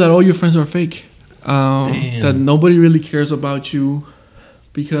 just know that all your friends are fake. Damn. That nobody really cares about you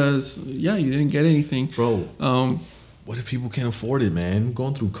because, yeah, you didn't get anything. Bro, Um, what if people can't afford it, man? We're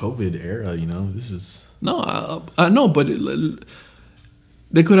going through COVID era, this is... no, I know, but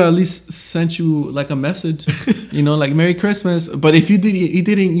they could have at least sent you like a message, like Merry Christmas. But if you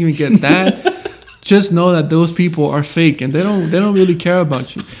didn't even get that, just know that those people are fake and they don't really care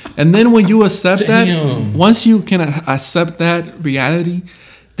about you. And then when you accept that, once you can accept that reality,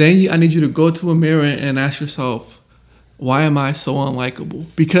 then I need you to go to a mirror and ask yourself, why am I so unlikable?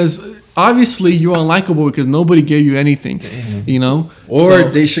 Because obviously you're unlikable because nobody gave you anything, Damn. Or So-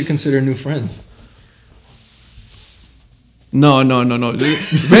 they should consider new friends. No.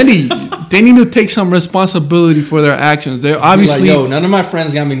 Randy, they need to take some responsibility for their actions. They're obviously, Like, yo, none of my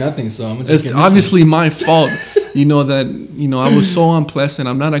friends got me nothing, so I'm just it's get new obviously my fault. That I was so unpleasant.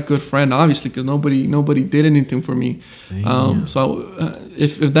 I'm not a good friend, obviously, because nobody did anything for me. So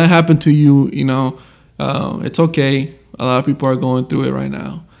if that happened to you, it's okay. A lot of people are going through it right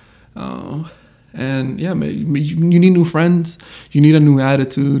now, and yeah, man, you need new friends. You need a new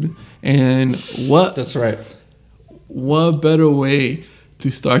attitude, and what? That's right. What better way to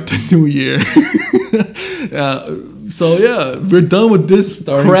start the new year? So yeah, we're done with this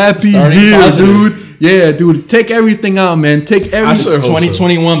crappy year, positive. dude. Yeah, dude, take everything out, man. Take I everything. sure hope so.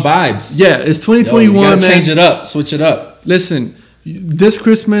 2021 vibes. Yeah, it's Yo, 2021, you gotta man. change it up, switch it up. Listen, this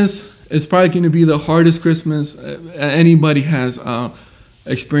Christmas is probably going to be the hardest Christmas anybody has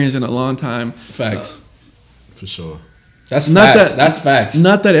experienced in a long time. Facts. For sure. That's Not facts. that- That's facts.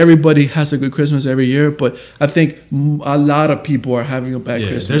 Not that everybody has a good Christmas every year, but I think a lot of people are having a bad Yeah,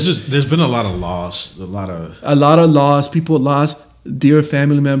 Christmas. there's been a lot of loss, a lot of loss. People lost dear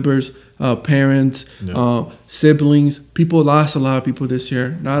family members, parents, Yeah. siblings. People lost a lot of people this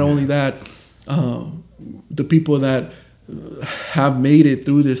year. Not only that, the people that have made it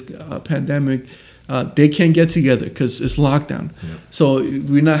through this pandemic, they can't get together because it's lockdown. Yeah. So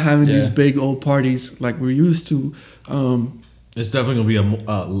we're not having these Yeah. big old parties like we're used to. It's definitely gonna be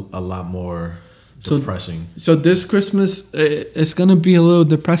a lot more So- depressing. So this Christmas, it's gonna be a little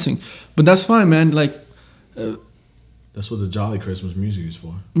depressing, but that's fine, man. Like, That's what the Jolly Christmas music is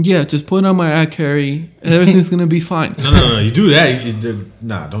for. yeah, just put on my ad carry. Everything's gonna be fine. No. You do that.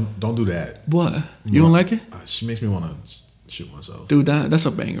 Nah, don't do that. What? You don't like it? She makes me want to shoot myself. Dude, that's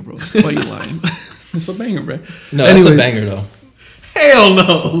a banger, bro. Why you lying? It's a banger, bro. No, Anyways, that's a banger though. Hell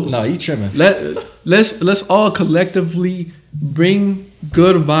no. No, you trimming. Let's all collectively bring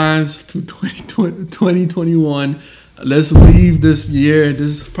good vibes to 2021. Let's leave this year.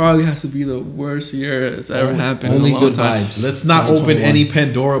 This probably has to be the worst year that's ever happened Only in a long good time. vibes. Let's not open 2021. any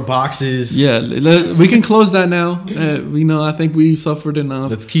Pandora boxes. Yeah, we can close that now. I think we suffered enough.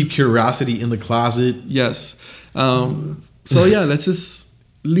 Let's keep curiosity in the closet. Yes. So yeah, let's just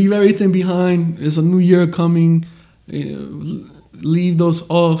leave everything behind. There's a new year coming. Leave those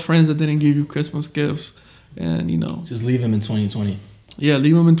old friends that didn't give you Christmas gifts, and Just leave him in 2020. yeah,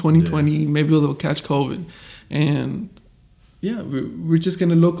 leave them in 2020. Maybe they'll catch COVID, and yeah, we're just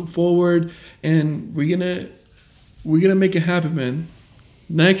gonna look forward, and we're gonna make it happen, man.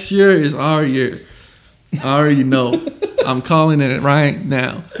 Next year is our year. I already know. I'm calling it right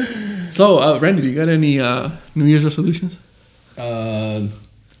now. So, Randy, do you got any New Year's resolutions?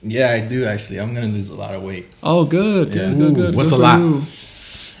 Yeah, I do actually. I'm gonna lose a lot of weight. Oh, good. Yeah. Good. What's Good a for lot? you.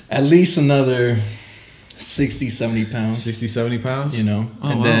 At least another 60, 70 pounds. 60, 70 pounds? And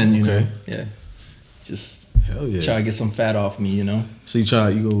wow. then Okay. yeah, just Hell yeah. try to get some fat off me. So you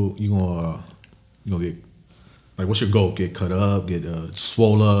gonna get, like, what's your goal? Get cut up, get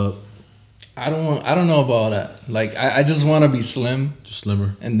swole up, I don't know about all that. Like I just want to be slim, just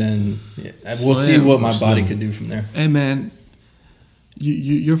slimmer? and then we'll see Slim. what my body Slim. could do from there. Hey, man,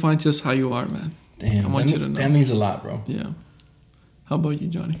 you're fine just how you are, man. Damn, I want you to know. that means a lot, bro. Yeah. How about you,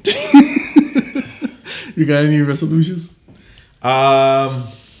 Johnny? You got any resolutions?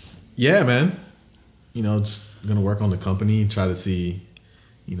 Yeah, man. You know, just gonna work on the company, try to see,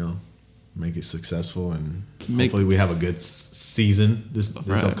 you know, make it successful, and hopefully we have a good season this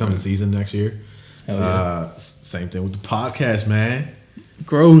upcoming season next year. Hell yeah. Same thing with the podcast, man.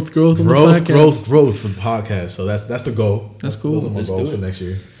 Growth for the podcast. So that's the goal. That's cool. Those are my Let's goals do it for next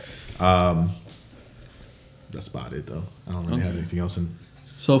year. That's about it, though. I don't really have anything else in.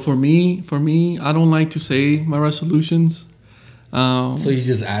 So for me, I don't like to say my resolutions. So you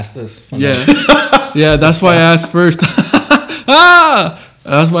just asked us. Yeah, yeah. That's why I asked first. That's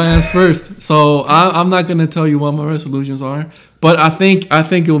why I asked first. So I'm not gonna tell you what my resolutions are, but I think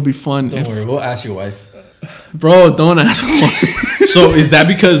it will be fun. Don't worry, we'll ask your wife. Bro, don't ask me. So is that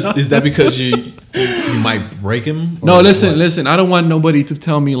because you might break him? No, listen. I don't want nobody to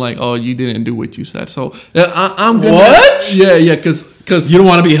tell me like, oh, you didn't do what you said. So I'm gonna. What? Yeah, because You don't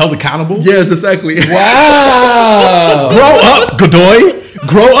want to be held accountable? Yes, exactly. Wow. Grow up, Godoy.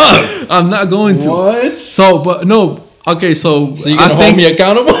 Grow up. I'm not going to. What? So, but no. Okay, so So you gonna hold me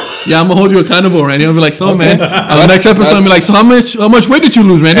accountable? Yeah, I'm gonna hold you accountable, Randy. I'll be like, so man, next episode I'll be like, so how much weight did you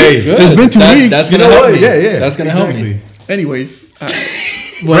lose, Randy? Hey, it's been 2 weeks. That's gonna help me. Yeah. That's gonna help me. Anyways,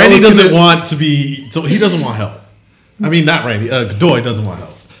 Randy doesn't want to be. So he doesn't want help. I mean, not Randy. Godoy doesn't want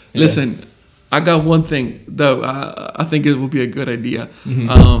help. Listen, I got one thing that I think it would be a good idea.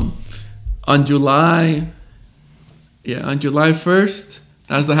 On July 1st,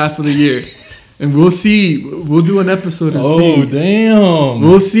 that's the half of the year. And we'll see. We'll do an episode and see. Oh, damn.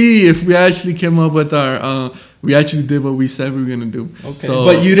 We'll see if we actually came up with our. We actually did what we said we were gonna do. Okay. So,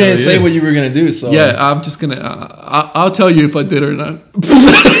 But you didn't say what you were gonna do, so yeah, I'm just gonna. I'll tell you if I did or not.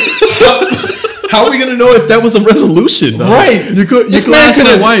 How are we gonna know if that was a resolution? Though? Right. You could ask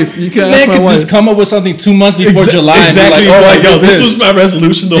my wife. You could ask my wife. just come up with something 2 months before July. Exactly. And be like, yo, I'll do this was my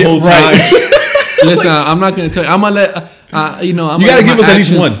resolution the whole time. Listen, I'm not gonna tell you. I'm gonna let. You gotta give us at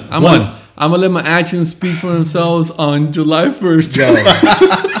least one. I'm gonna let my actions speak for themselves on July 1st.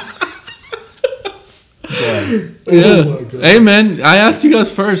 Yeah. Hey man, I asked you guys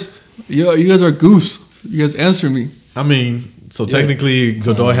first. You guys are goose. You guys answer me. I mean, so technically,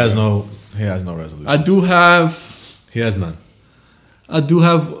 Godoy has no resolution. He has none. I do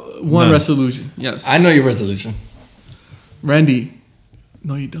have one None. resolution. Yes. I know your resolution. Randy.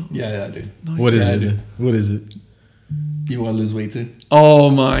 No, you don't. Yeah, I do. No, What is I it? do. What is it? You want to lose weight too? Oh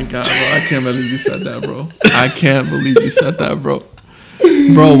my god, bro! I can't believe you said that, bro. I can't believe you said that, bro.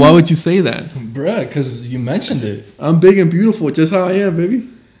 Bro, why would you say that? Bruh, because you mentioned it. I'm big and beautiful, just how I am, baby.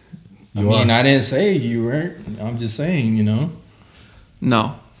 I didn't say you weren't. I'm just saying,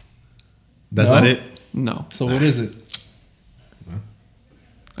 No, That's No? not it. no. So what is it?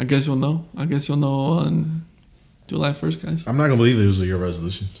 I guess you'll know. On July 1st, guys. I'm not gonna believe it was your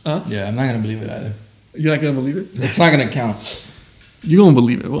resolution. Yeah, I'm not going to believe it either. You're not gonna believe it. It's not going to count. You're gonna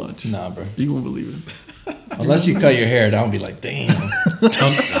believe it. Watch. Nah, bro. You're gonna believe it. Unless you cut your hair, then I'll be like, damn.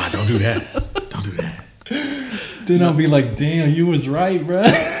 Don't do that. Don't do that. Then I'll be like, damn, you was right, bro.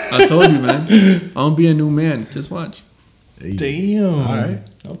 I told you, man. I'm gonna be a new man. Just watch. Hey. Damn. All right.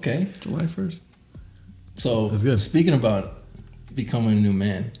 Okay. July 1st. So, That's good. speaking about becoming a new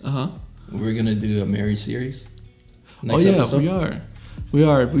man, Uh-huh. we're going to do a marriage series. Oh yeah, we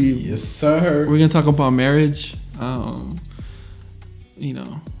are. Yes, sir. We're gonna talk about marriage.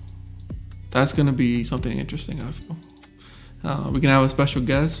 That's gonna be something interesting. I feel. We're gonna have a special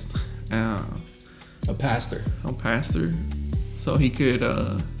guest, A pastor. a pastor, so he could,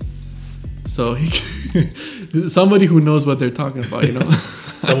 somebody who knows what they're talking about.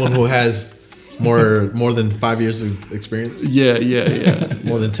 Someone who has more than 5 years of experience. Yeah.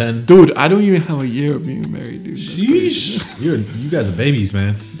 More than 10. Dude, I don't even have a year of being married, dude. That's crazy. You guys are babies,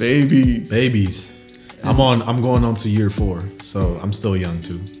 man. Babies. I'm going on to year 4, so I'm still young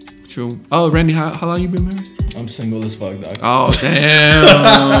too. True. Oh, Randy, how long you been married? I'm single as fuck, dog. Oh, damn.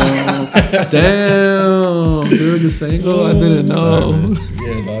 Damn. Dude, you're single? I didn't know.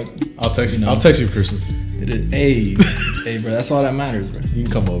 Yeah, dog. I'll text you. I'll text you for Christmas. It is. Hey, bro, that's all that matters, bro. You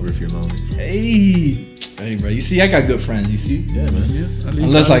can come over if you're lonely. Hey, bro. You see, I got good friends. You see? Yeah, man. Yeah, at least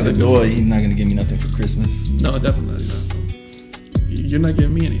Unless I like the was door, he's not gonna give me nothing for Christmas. No, definitely not. You're not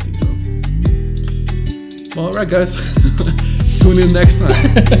giving me anything, so. Well, all right, guys. Tune in next time.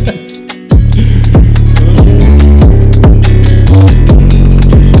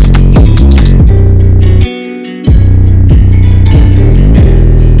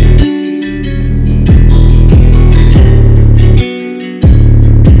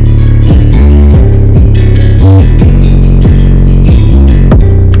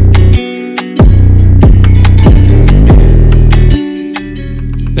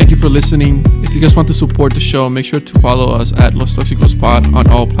 you guys want to support the show, make sure to follow us at Los Toxicos Pod on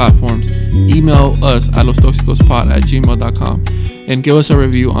all platforms. Email us at lostoxicospod@gmail.com and give us a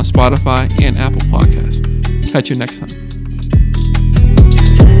review on Spotify and Apple Podcasts. Catch you next time.